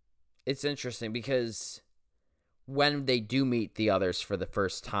 It's interesting because when they do meet the others for the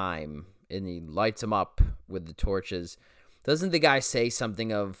first time and he lights them up with the torches, doesn't the guy say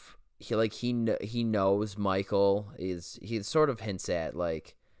something of he knows Michael is, he sort of hints at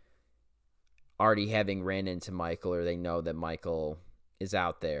like already having ran into Michael, or they know that Michael is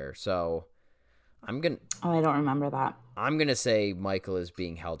out there. So I don't remember that. I'm gonna say Michael is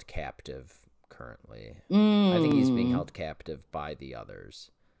being held captive currently. I think he's being held captive by the others.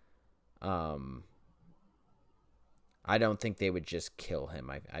 I don't think they would just kill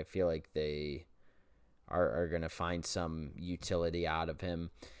him. I feel like they are gonna find some utility out of him.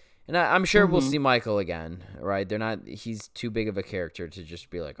 And I'm sure we'll see Michael again, right? He's too big of a character to just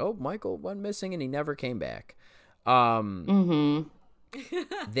be like, oh, Michael went missing and he never came back. That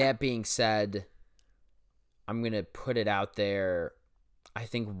being said, I'm going to put it out there. I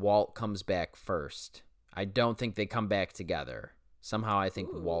think Walt comes back first. I don't think they come back together. Somehow I think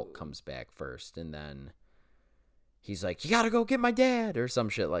Walt comes back first, and then he's like, you got to go get my dad, or some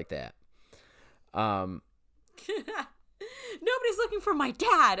shit like that. Nobody's looking for my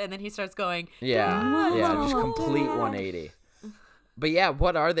dad, and then he starts going, yeah, just complete 180. But yeah,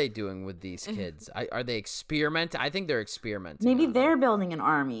 what are they doing with these kids? Are they experimenting? I think they're experimenting. Maybe they're building an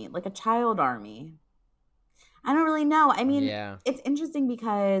army, like a child army. I don't really know. I mean, It's interesting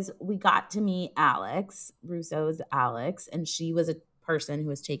because we got to meet Alex, Russo's Alex, and she was a person who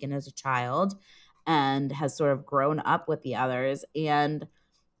was taken as a child and has sort of grown up with the others. And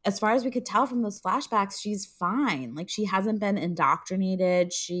as far as we could tell from those flashbacks, she's fine. Like, she hasn't been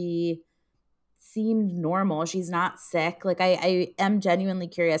indoctrinated. She seemed normal. She's not sick. Like, I am genuinely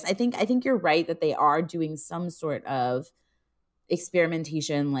curious. I think you're right that they are doing some sort of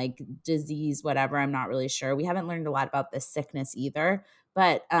experimentation, like disease, whatever. I'm not really sure. We haven't learned a lot about this sickness either.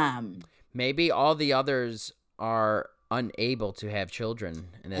 But maybe all the others are unable to have children,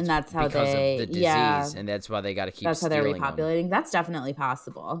 and that's how because of the disease, and that's why they got to keep. That's how they're repopulating. That's definitely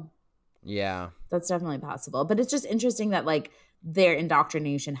possible. Yeah, that's definitely possible. But it's just interesting that like their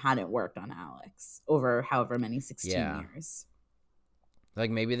indoctrination hadn't worked on Alex over however many 16 years.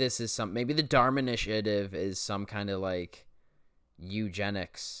 Like maybe maybe the Dharma Initiative is some kind of like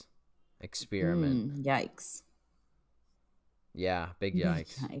eugenics experiment. Yikes. Yeah, big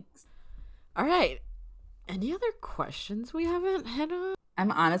yikes. Yikes. All right. Any other questions we haven't hit on?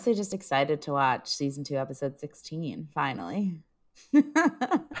 I'm honestly just excited to watch season 2, episode 16, finally.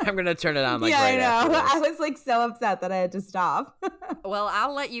 I'm going to turn it on like right I know. after this. I was like so upset that I had to stop. Well,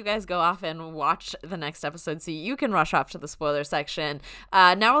 I'll let you guys go off and watch the next episode so you can rush off to the spoiler section.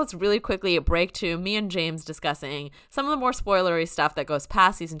 Now let's really quickly break to me and James discussing some of the more spoilery stuff that goes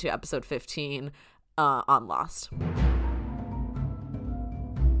past season 2, episode 15 on Lost.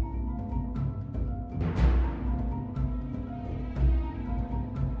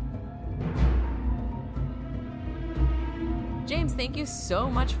 James, thank you so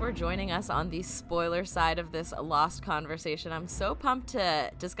much for joining us on the spoiler side of this Lost conversation. I'm so pumped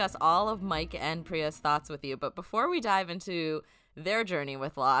to discuss all of Mike and Priya's thoughts with you. But before we dive into their journey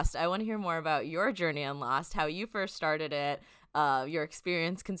with Lost, I want to hear more about your journey on Lost, how you first started it, your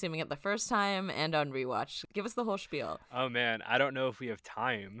experience consuming it the first time and on rewatch. Give us the whole spiel. Oh, man, I don't know if we have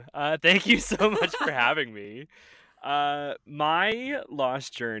time. Thank you so much for having me. My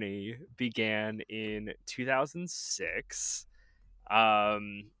Lost journey began in 2006.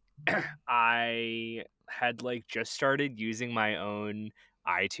 I had like just started using my own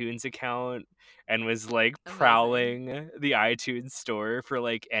iTunes account and was like prowling the iTunes store for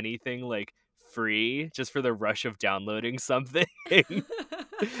like anything like free just for the rush of downloading something.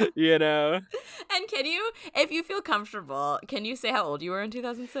 You know? And can you, if you feel comfortable, can you say how old you were in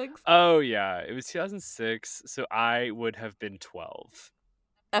 2006? Oh yeah, it was 2006, so I would have been 12.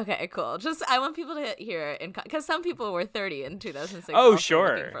 Okay, cool. Just I want people to hear because some people were 30 in 2006. Oh also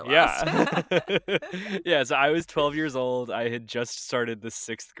sure, looking for Lost. yeah. Yeah, so I was 12 years old. I had just started the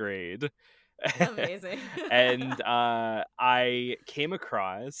 6th grade. Amazing. And I came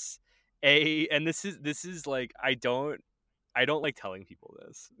across and this is like I don't like telling people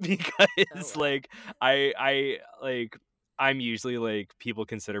this because wow. like I like I'm usually like people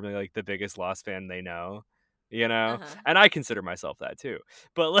consider me like the biggest Lost fan they know, you know? Uh-huh. And I consider myself that too.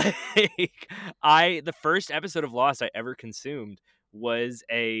 But like the first episode of Lost I ever consumed was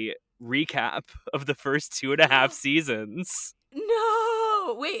a recap of the first 2.5 seasons.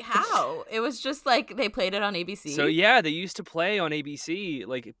 No, wait, how? It was just like they played it on ABC. So yeah, they used to play on ABC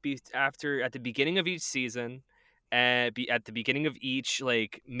like at the beginning of each season, and at the beginning of each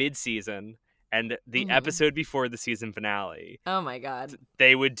like mid-season, and the Mhm. episode before the season finale. Oh my god.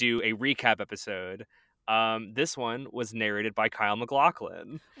 They would do a recap episode. This one was narrated by Kyle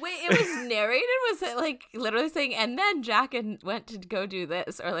MacLachlan. Wait, it was narrated? Was it like literally saying, and then Jack went to go do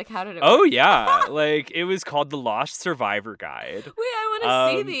this? Or like, how did it Oh work? yeah, like it was called the Lost Survivor Guide. Wait, I want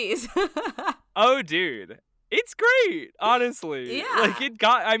to see these. Oh dude, it's great, honestly. Yeah. Like it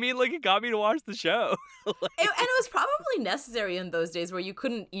got me to watch the show. And it was probably necessary in those days where you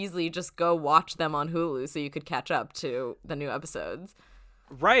couldn't easily just go watch them on Hulu so you could catch up to the new episodes.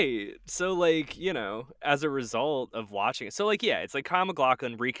 Right. So like, you know, as a result of watching it. So like, yeah, it's like Kyle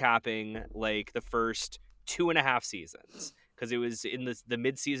MacLachlan recapping like the first 2.5 seasons. Because it was in the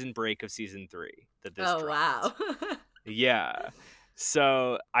mid-season break of season 3 that this dropped. Wow. Yeah.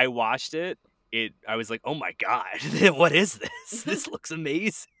 So I watched it. I was like, oh my God, what is this? This looks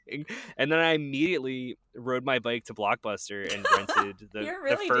amazing. And then I immediately rode my bike to Blockbuster and rented You're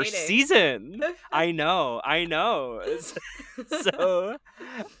really the first dating. season. I know. So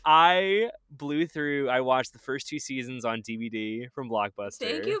I watched the first 2 seasons on DVD from Blockbuster.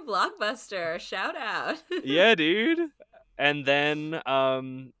 Thank you, Blockbuster. Shout out. Yeah, dude. And then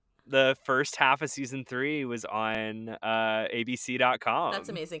the first half of season 3 was on abc.com. That's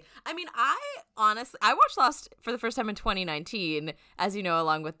amazing. I mean, I watched Lost for the first time in 2019, as you know,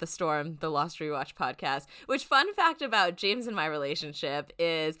 along with The Storm, the Lost Rewatch podcast. Which, fun fact about James and my relationship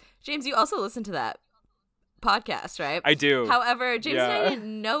is, James, you also listen to that podcast, right? I do. However, James and Yeah. I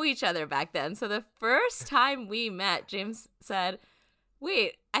didn't know each other back then. So the first time we met, James said,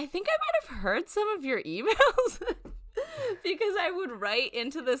 wait, I think I might have heard some of your emails. Because I would write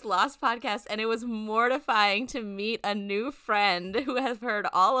into this Lost podcast, and it was mortifying to meet a new friend who has heard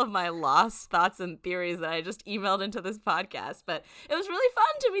all of my Lost thoughts and theories that I just emailed into this podcast. But it was really fun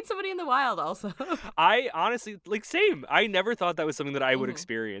to meet somebody in the wild also. I honestly, like, same. I never thought that was something that I would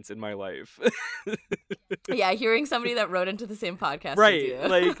experience in my life. Yeah, hearing somebody that wrote into the same podcast Right, as you.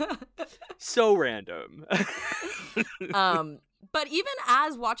 like, so random. But even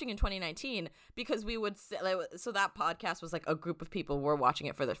as watching in 2019, because we would so that podcast was like a group of people were watching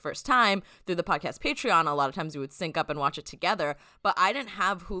it for the first time through the podcast Patreon. A lot of times we would sync up and watch it together, but I didn't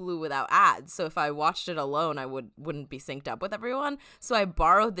have Hulu without ads, so if I watched it alone, I wouldn't be synced up with everyone. So I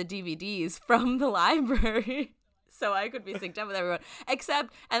borrowed the DVDs from the library. So I could be synced up with everyone.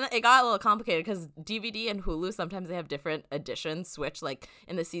 Except, and it got a little complicated because DVD and Hulu, sometimes they have different editions switch. Like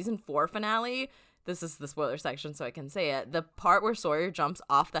in the season 4 finale, this is the spoiler section so I can say it, the part where Sawyer jumps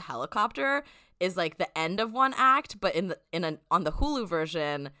off the helicopter is like the end of one act, but on the Hulu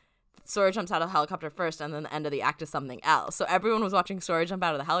version, Sawyer jumps out of the helicopter first and then the end of the act is something else. So everyone was watching Sawyer jump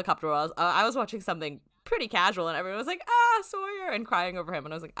out of the helicopter while I was watching something pretty casual, and everyone was like, Sawyer, and crying over him,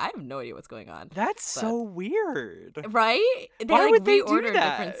 and I was like, I have no idea what's going on. That's so weird. Right? They Why like would they do reordered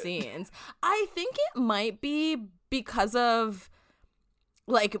that? different scenes. I think it might be because of,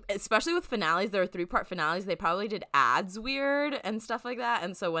 like, especially with finales, there are 3-part finales, they probably did ads weird and stuff like that,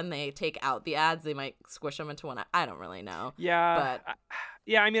 and so when they take out the ads, they might squish them into one. I don't really know. Yeah. But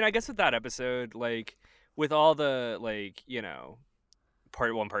yeah, I mean, I guess with that episode, like, with all the, like, you know,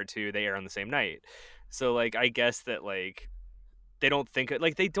 part 1, part 2, they air on the same night. So, like, I guess that, like, they don't think,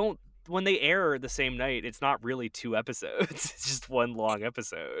 like, they don't, when they air the same night, it's not really 2 episodes. It's just one long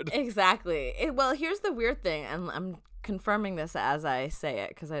episode. Exactly. Well, here's the weird thing, and I'm confirming this as I say it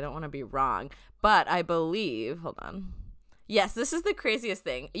because I don't want to be wrong, but I believe, hold on. Yes, this is the craziest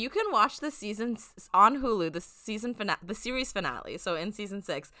thing. You can watch the seasons on Hulu, the series finale. So in season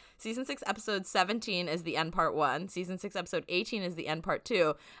 6 episode 17 is the end part 1, season 6 episode 18 is the end part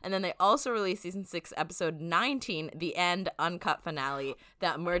 2, and then they also release season 6 episode 19, the end uncut finale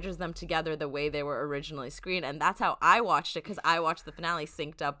that merges them together the way they were originally screened. And that's how I watched it, because I watched the finale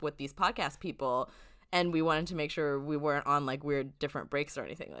synced up with these podcast people. And we wanted to make sure we weren't on like weird different breaks or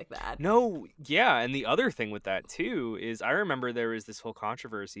anything like that. No, yeah, and the other thing with that too is I remember there was this whole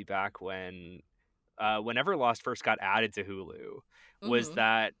controversy back when, whenever Lost first got added to Hulu, was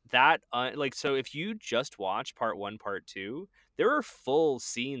like, so if you just watch part 1, part 2, there are full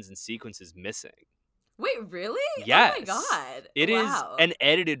scenes and sequences missing. Wait, really? Yes. Oh my god! It is Wow. an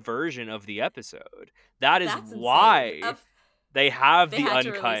edited version of the episode. That is That's why. insane. They have They the had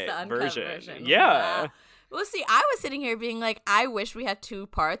to release uncut, the uncut version. Yeah. Wow. Well, see, I was sitting here being like, I wish we had 2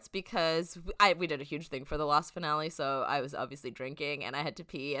 parts, because we did a huge thing for the Lost finale, so I was obviously drinking and I had to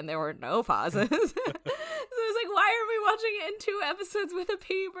pee and there were no pauses. So I was like, why are we watching it in 2 episodes with a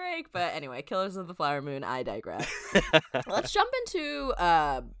pee break? But anyway, Killers of the Flower Moon, I digress. Let's jump into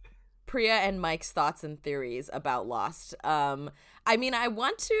Priya and Mike's thoughts and theories about Lost. I mean, I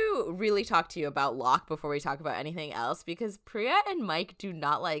want to really talk to you about Locke before we talk about anything else, because Priya and Mike do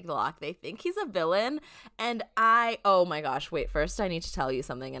not like Locke. They think he's a villain, and oh my gosh, wait, first I need to tell you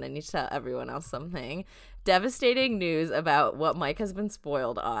something, and I need to tell everyone else something. Devastating news about what Mike has been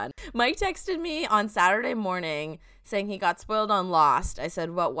spoiled on. Mike texted me on Saturday morning saying he got spoiled on Lost. I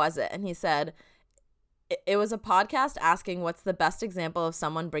said, what was it? And he said, it was a podcast asking what's the best example of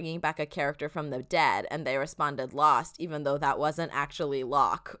someone bringing back a character from the dead, and they responded Lost, even though that wasn't actually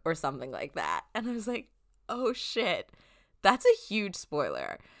Locke or something like that. And I was like, oh shit, that's a huge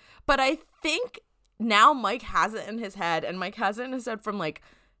spoiler. But I think now Mike has it in his head, and Mike has it in his head from like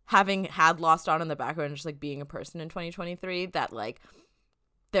having had Lost on in the background, just like being a person in 2023, that like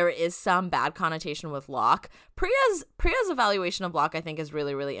there is some bad connotation with Locke. Priya's evaluation of Locke, I think, is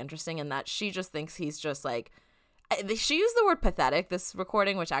really, really interesting, in that she just thinks he's just like, she used the word pathetic this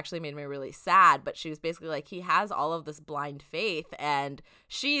recording, which actually made me really sad, but she was basically like, he has all of this blind faith, and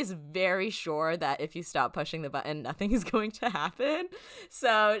she's very sure that if you stop pushing the button, nothing is going to happen.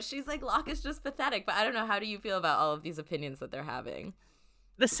 So she's like, Locke is just pathetic. But I don't know, how do you feel about all of these opinions that they're having?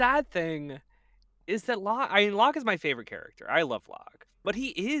 The sad thing is that Locke is my favorite character. I love Locke, but he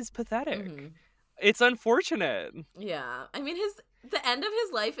is pathetic. Mm-hmm. It's unfortunate. Yeah. I mean, the end of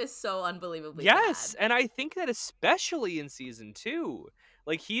his life is so unbelievably Yes, sad. and I think that especially in season 2,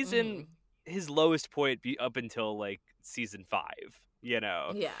 like he's in his lowest point up until like season 5, you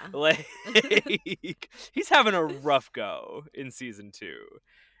know? Yeah. Like he's having a rough go in season 2.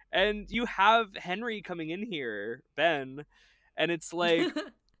 And you have Henry coming in here, Ben, and it's like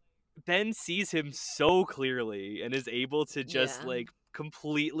Ben sees him so clearly and is able to just like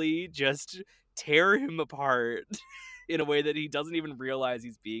completely just tear him apart in a way that he doesn't even realize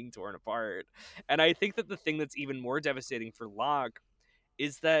he's being torn apart. And I think that the thing that's even more devastating for Locke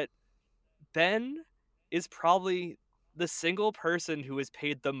is that Ben is probably the single person who has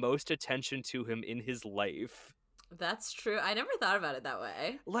paid the most attention to him in his life. That's true. I never thought about it that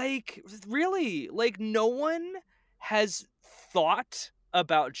way. Like, really, like no one has thought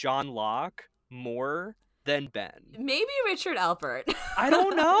about John Locke more than Ben. Maybe Richard Alpert. I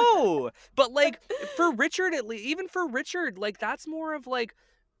don't know. But like for Richard, at least, even for Richard, like that's more of like,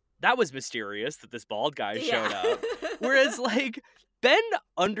 that was mysterious that this bald guy showed up. Whereas like Ben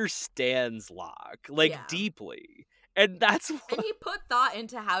understands Locke like deeply. And that's what... And he put thought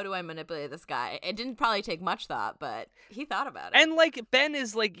into how do I manipulate this guy. It didn't probably take much thought, but he thought about it. And like Ben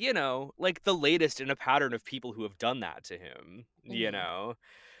is like, you know, like the latest in a pattern of people who have done that to him, you know.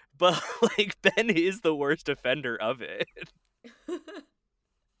 But like Ben is the worst offender of it.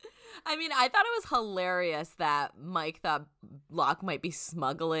 I mean, I thought it was hilarious that Mike thought Locke might be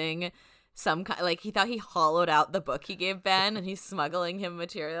smuggling some kind, like he thought he hollowed out the book he gave Ben and he's smuggling him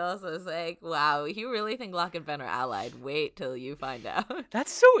material. So it's like, wow, you really think Locke and Ben are allied? Wait till you find out.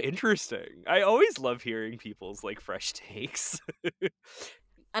 That's so interesting. I always love hearing people's like fresh takes.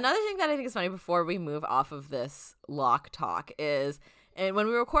 Another thing that I think is funny before we move off of this Locke talk is, and when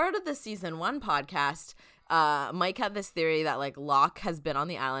we recorded the season 1 podcast, Mike had this theory that like Locke has been on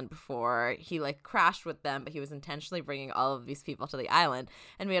the island before. He like crashed with them, but he was intentionally bringing all of these people to the island.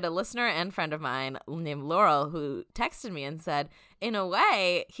 And we had a listener and friend of mine named Laurel who texted me and said, in a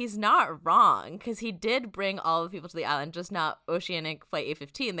way, he's not wrong, because he did bring all the people to the island, just not Oceanic Flight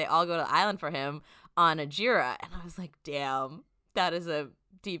A15. They all go to the island for him on Ajira. And I was like, damn, that is a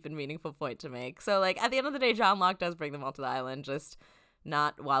deep and meaningful point to make. So like at the end of the day, John Locke does bring them all to the island, just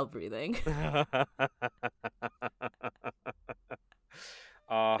not while breathing.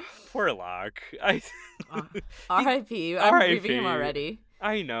 Poor Locke. I R.I.P. I'm grieving him R.I.P.. already.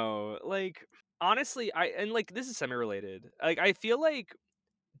 I know. Like, honestly, this is semi-related. Like, I feel like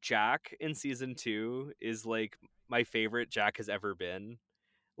Jack in season 2 is like my favorite Jack has ever been.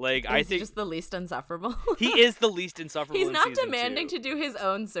 Like, I Is he think just the least insufferable? he is the least insufferable. He's in not season demanding 2. to do his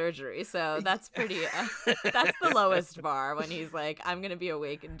own surgery, so that's pretty. That's the lowest bar when he's like, "I'm gonna be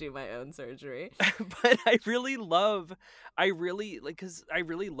awake and do my own surgery." But I really love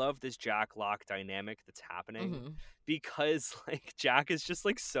this Jack Locke dynamic that's happening Mhm. because like Jack is just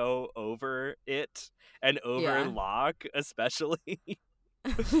like so over it and over Yeah. Locke, especially.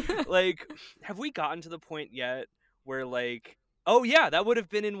 Like, have we gotten to the point yet where like, oh yeah, that would have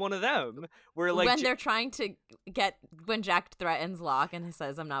been in one of them where like when they're trying to when Jack threatens Locke and he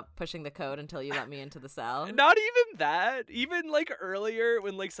says, "I'm not pushing the code until you let me into the cell." not even that. Even like earlier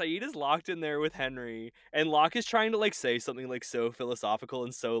when like Saeed is locked in there with Henry and Locke is trying to like say something like so philosophical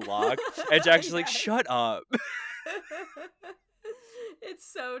and so Locke and Jack's just like, Yes. shut up. It's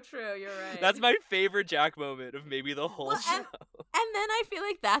so true. You're right. That's my favorite Jack moment of maybe the whole Well, show. and then I feel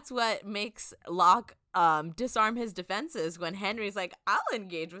like that's what makes Locke disarm his defenses when Henry's like, "I'll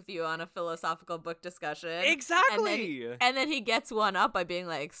engage with you on a philosophical book discussion." Exactly. And then he gets one up by being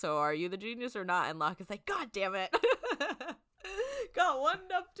like, "So are you the genius or not?" And Locke is like, "God damn it." Got one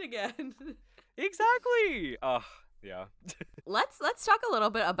upped again. Exactly. Yeah. Let's talk a little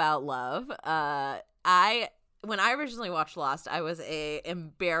bit about love. When I originally watched Lost, I was a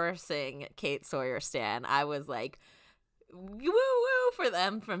embarrassing Kate Sawyer stan. I was like, woo woo for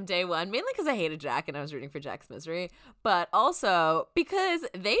them from day one, mainly because I hated Jack and I was rooting for Jack's misery, but also because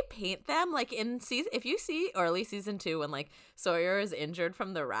they paint them like in season. If you see early season 2 when like Sawyer is injured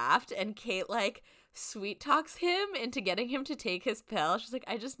from the raft and Kate like sweet talks him into getting him to take his pill. She's like,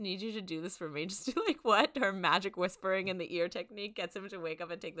 "I just need you to do this for me." Just do like what? Her magic whispering in the ear technique gets him to wake up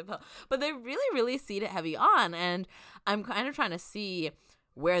and take the pill. But they really, really seed it heavy on, and I'm kind of trying to see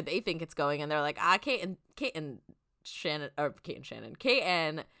where they think it's going. And they're like, Kate and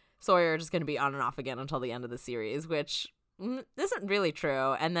Sawyer are just going to be on and off again until the end of the series, which isn't really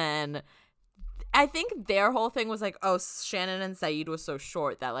true. And then I think their whole thing was like, oh, Shannon and Saeed was so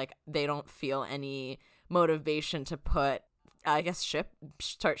short that like they don't feel any motivation to put, I guess,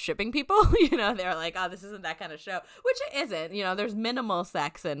 start shipping people. You know, they're like, oh, this isn't that kind of show, which it isn't. You know, there's minimal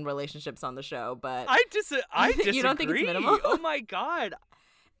sex and relationships on the show, but I disagree. You don't think it's minimal? Oh my god.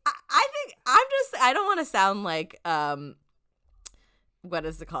 I think I don't want to sound like what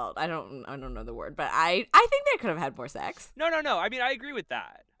is it called? I don't know the word, but I think they could have had more sex. No. I mean, I agree with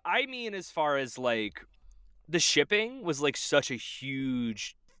that. I mean, as far as like the shipping was like such a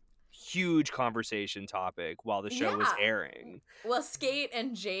huge conversation topic while the show was airing. Well, Skate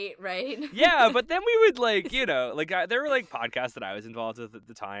and Jate, right? Yeah, but then we would like, you know, like there were like podcasts that I was involved with at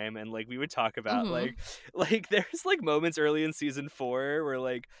the time, and like we would talk about like there's like moments early in season 4 where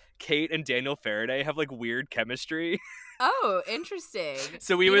like Kate and Daniel Faraday have like weird chemistry. Oh, interesting.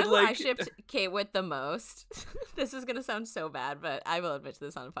 So we would like I shipped Kate with the most. This is gonna sound so bad, but I will admit to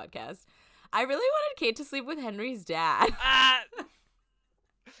this on a podcast. I really wanted Kate to sleep with Henry's dad.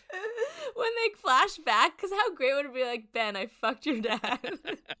 When they flash back, because how great would it be like, Ben, I fucked your dad.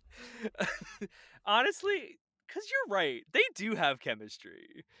 Honestly, because you're right. They do have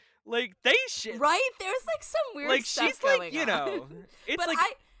chemistry. Like, they should. Right? There's like some weird like, stuff she's going like, you on. know. It's but like.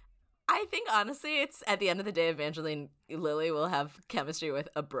 I think, honestly, it's at the end of the day, Evangeline Lilly will have chemistry with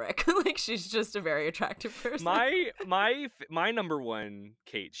a brick. Like, she's just a very attractive person. My number one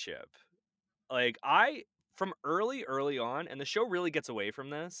Kate ship. Like, from early on, and the show really gets away from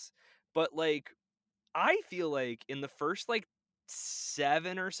this, but like I feel like in the first like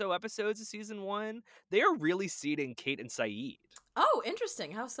 7 or so episodes of season 1, they are really seeding Kate and Saeed. Oh,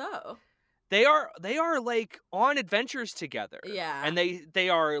 interesting. How so? They are like on adventures together. Yeah. And they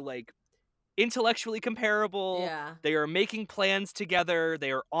are like intellectually comparable. Yeah. They are making plans together.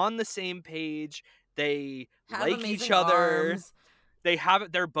 They are on the same page. They have like each amazing other. Arms.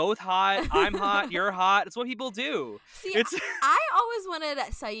 They're both hot. I'm hot. You're hot. It's what people do. See, I always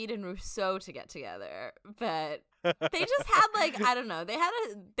wanted Saeed and Rousseau to get together, but they just had like, I don't know.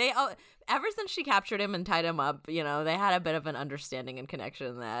 Ever since she captured him and tied him up, you know, they had a bit of an understanding and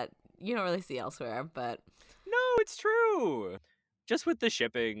connection that you don't really see elsewhere, but no, it's true. Just with the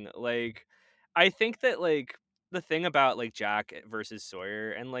shipping, like, I think that like the thing about like Jack versus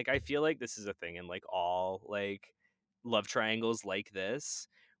Sawyer, and like I feel like this is a thing in like all like love triangles like this,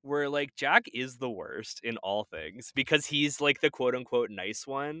 where like Jack is the worst in all things because he's like the quote unquote nice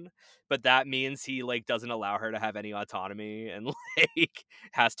one, but that means he like doesn't allow her to have any autonomy and like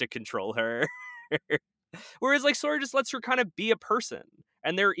has to control her. Whereas like Sawyer just lets her kind of be a person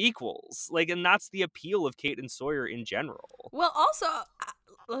and they're equals. Like, and that's the appeal of Kate and Sawyer in general. Well, also,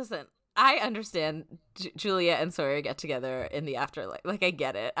 listen, I understand Juliet and Sawyer get together in the afterlife. Like, I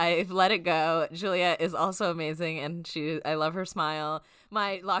get it. I've let it go. Juliet is also amazing, and I love her smile.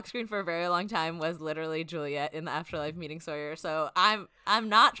 My lock screen for a very long time was literally Juliet in the afterlife meeting Sawyer. So I'm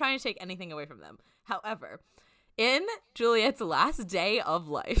not trying to take anything away from them. However, in Juliet's last day of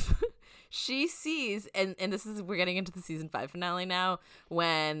life, she sees, and we're getting into the season 5 finale now,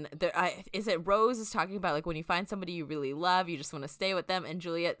 when Rose is talking about, like, when you find somebody you really love, you just want to stay with them, and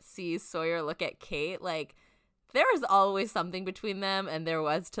Juliet sees Sawyer look at Kate, like, there is always something between them, and there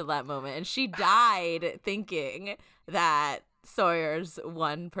was till that moment, and she died thinking that Sawyer's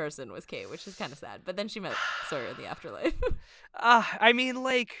one person was Kate, which is kind of sad, but then she met Sawyer in the afterlife. I mean,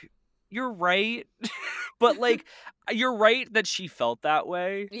 like, you're right, but, like, you're right that she felt that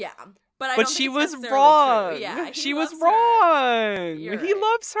way. Yeah. But But she was wrong. Yeah, she was wrong. He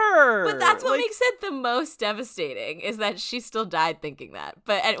loves her. But that's what makes it the most devastating, is that she still died thinking that.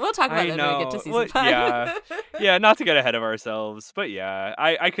 But we'll talk about that when we get to season 5. Yeah, not to get ahead of ourselves, but yeah,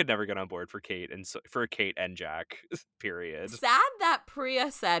 I could never get on board for Kate and Jack. Period. Sad that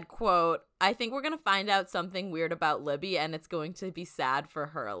Priya said, quote, "I think we're going to find out something weird about Libby, and it's going to be sad for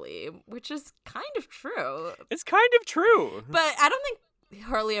Hurley," which is kind of true. It's kind of true. But I don't think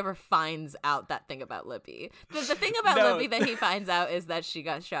Hurley ever finds out that thing about Libby. The thing about Libby that he finds out is that she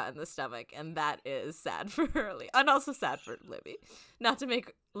got shot in the stomach, and that is sad for Hurley, and also sad for Libby. Not to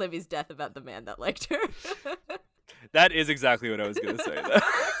make Libby's death about the man that liked her. That is exactly what I was going to say, though.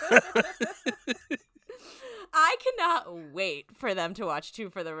 I cannot wait for them to watch Two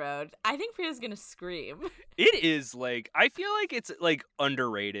for the Road. I think Priya's gonna scream. It is, like, I feel like it's, like,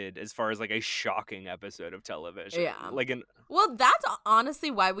 underrated as far as, like, a shocking episode of television. Yeah. Well, that's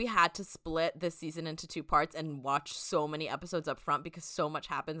honestly why we had to split this season into 2 parts and watch so many episodes up front, because so much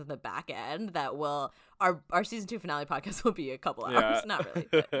happens in the back end that our season 2 finale podcast will be a couple hours. Yeah. Not really,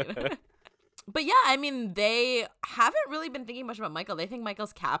 but, you know. But yeah, I mean, they haven't really been thinking much about Michael. They think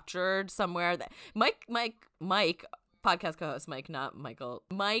Michael's captured somewhere. That Mike, podcast co-host Mike, not Michael.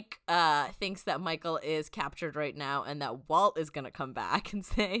 Mike thinks that Michael is captured right now, and that Walt is gonna come back and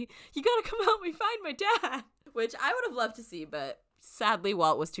say, "You gotta come help me find my dad," which I would have loved to see, but sadly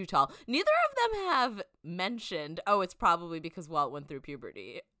Walt was too tall. Neither of them have mentioned, it's probably because Walt went through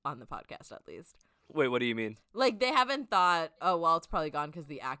puberty on the podcast, at least. Wait, what do you mean? Like, they haven't thought, Walt's probably gone because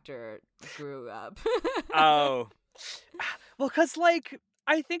the actor grew up. Oh. Well, because, like,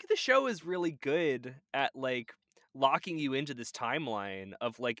 I think the show is really good at, like, locking you into this timeline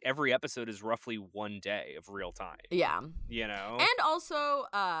of, like, every episode is roughly 1 day of real time. Yeah. You know? And also,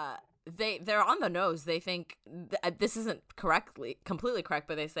 they're on the nose. They think this isn't completely correct,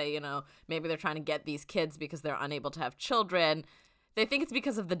 but they say, maybe they're trying to get these kids because they're unable to have children. They think it's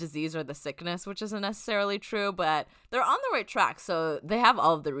because of the disease or the sickness, which isn't necessarily true, but they're on the right track. So they have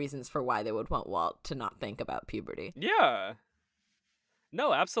all of the reasons for why they would want Walt to not think about puberty. Yeah.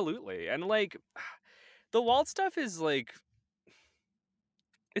 No, absolutely. And, like, the Walt stuff is, like,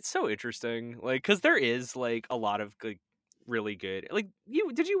 it's so interesting. Like, because there is, like, a lot of, like, really good. Like,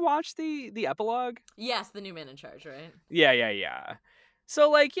 did you watch the epilogue? Yes, the new man in charge, right? Yeah. So,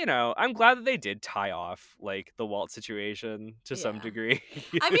 like, I'm glad that they did tie off, like, the Walt situation to some degree.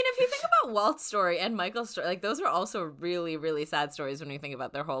 I mean, if you think about Walt's story and Michael's story, like, those are also really, really sad stories when you think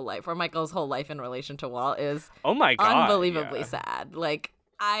about their whole life, or Michael's whole life in relation to Walt is oh my God, unbelievably sad. Like,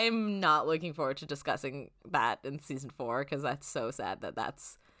 I'm not looking forward to discussing that in season 4, because that's so sad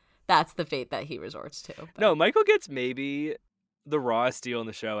that's the fate that he resorts to. But. No, Michael gets maybe the rawest deal in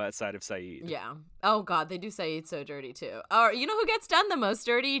the show outside of Saeed. Yeah. Oh God, they do Saeed so dirty too. Or you know who gets done the most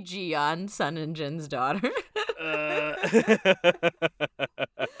dirty? Ji-yeon, Sun and Jin's daughter. Although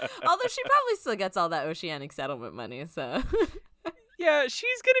she probably still gets all that Oceanic settlement money, so. Yeah,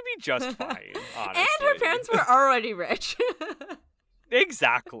 she's gonna be just fine, honestly. And her parents were already rich.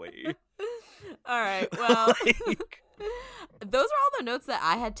 Exactly. All right, well. Those are all the notes that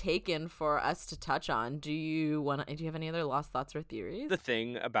I had taken for us to touch on. Do you have any other lost thoughts or theories? The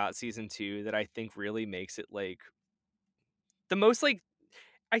thing about season 2 that I think really makes it, like, the most, like,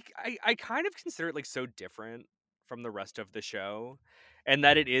 I kind of consider it, like, so different from the rest of the show, and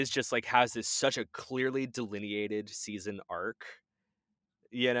that it is just, like, has this such a clearly delineated season arc,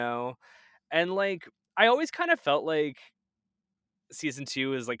 and, like, I always kind of felt like season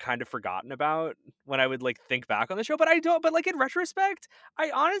 2 is, like, kind of forgotten about when I would, like, think back on the show, but like, in retrospect,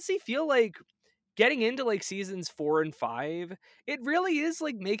 I honestly feel like getting into, like, seasons 4 and 5, it really is,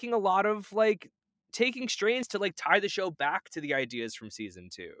 like, making a lot of, like, taking strains to, like, tie the show back to the ideas from season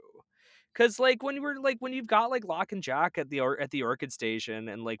 2. Because like when when you've got like Locke and Jack at the Orchid Station,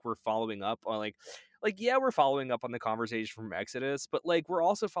 and like we're following up on like yeah, we're following up on the conversation from Exodus, but like we're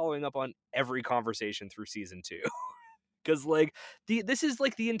also following up on every conversation through season 2. Because like this is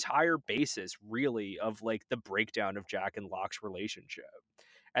like the entire basis really of like the breakdown of Jack and Locke's relationship,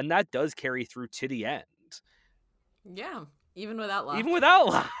 and that does carry through to the end, Yeah, even without Locke. even without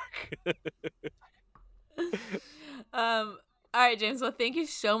Locke. All right, James. Well, thank you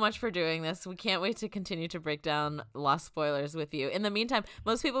so much for doing this. We can't wait to continue to break down Lost spoilers with you. In the meantime,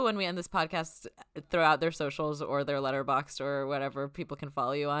 most people, when we end this podcast, throw out their socials or their Letterboxd or whatever people can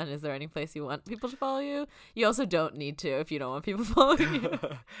follow you on. Is there any place you want people to follow you? You also don't need to if you don't want people following you.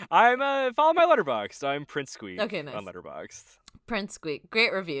 I'm follow my Letterboxd. I'm Prince Squeak. Okay, nice. On Letterboxd. Prince Squeak.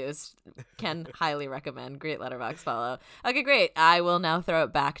 Great reviews. Can highly recommend. Great Letterboxd follow. Okay, great. I will now throw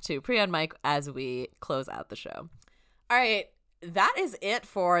it back to Priya and Mike as we close out the show. All right. That is it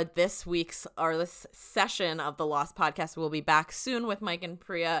for this session of the Lost podcast. We'll be back soon with Mike and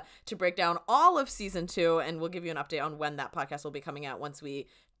Priya to break down all of season 2, and we'll give you an update on when that podcast will be coming out once we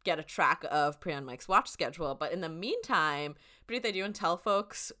get a track of Priya and Mike's watch schedule. But in the meantime, Priya, do you want to tell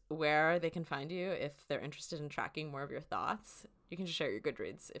folks where they can find you if they're interested in tracking more of your thoughts? You can just share your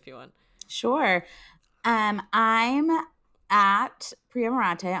Goodreads if you want. Sure. I'm at Priya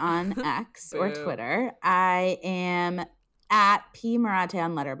Marathe on X or Twitter. I am at P Marathe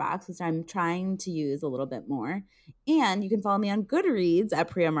on Letterboxd, which I'm trying to use a little bit more. And you can follow me on Goodreads at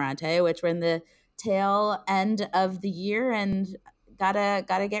Priya Marathe, which we're in the tail end of the year and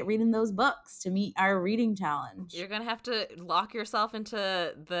gotta get reading those books to meet our reading challenge. You're gonna have to lock yourself into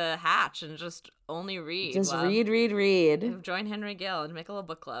the hatch and just only read. Just read. Join Henry Gill and make a little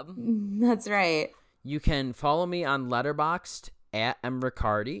book club. That's right. You can follow me on Letterboxd at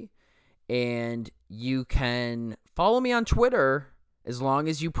mricardi, and you can follow me on Twitter as long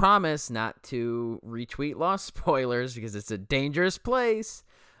as you promise not to retweet Lost spoilers because it's a dangerous place.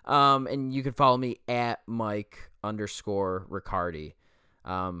 And you can follow me at Mike_Riccardi.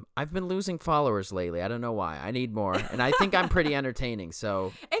 I've been losing followers lately. I don't know why. I need more, and I think I'm pretty entertaining.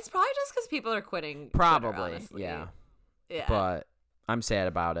 So it's probably just because people are quitting. Probably, Twitter, yeah. Yeah. But I'm sad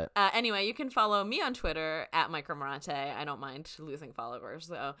about it. Anyway, you can follow me on Twitter at Micromarate. I don't mind losing followers,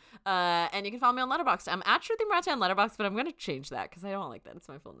 though. And you can follow me on Letterboxd. I'm at Shruti Marate on Letterboxd, but I'm going to change that because I don't like that. It's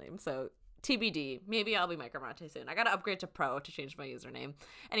my full name. So TBD. Maybe I'll be Micromarate soon. I got to upgrade to Pro to change my username.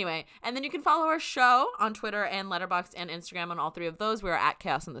 Anyway, and then you can follow our show on Twitter and Letterboxd and Instagram on all 3 of those. We're at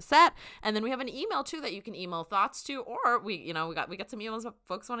Chaos on the Set. And then we have an email too that you can email thoughts to, or we got some emails of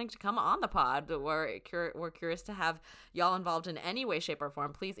folks wanting to come on the pod. We're curious to have y'all involved in any way, shape, or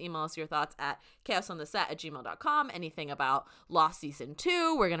form. Please email us your thoughts at chaosontheset@gmail.com. Anything about Lost Season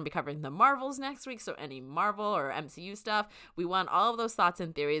 2. We're going to be covering the Marvels next week, so any Marvel or MCU stuff. We want all of those thoughts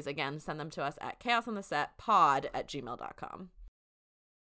and theories. Again, send them to us at chaosonthesetpod@gmail.com.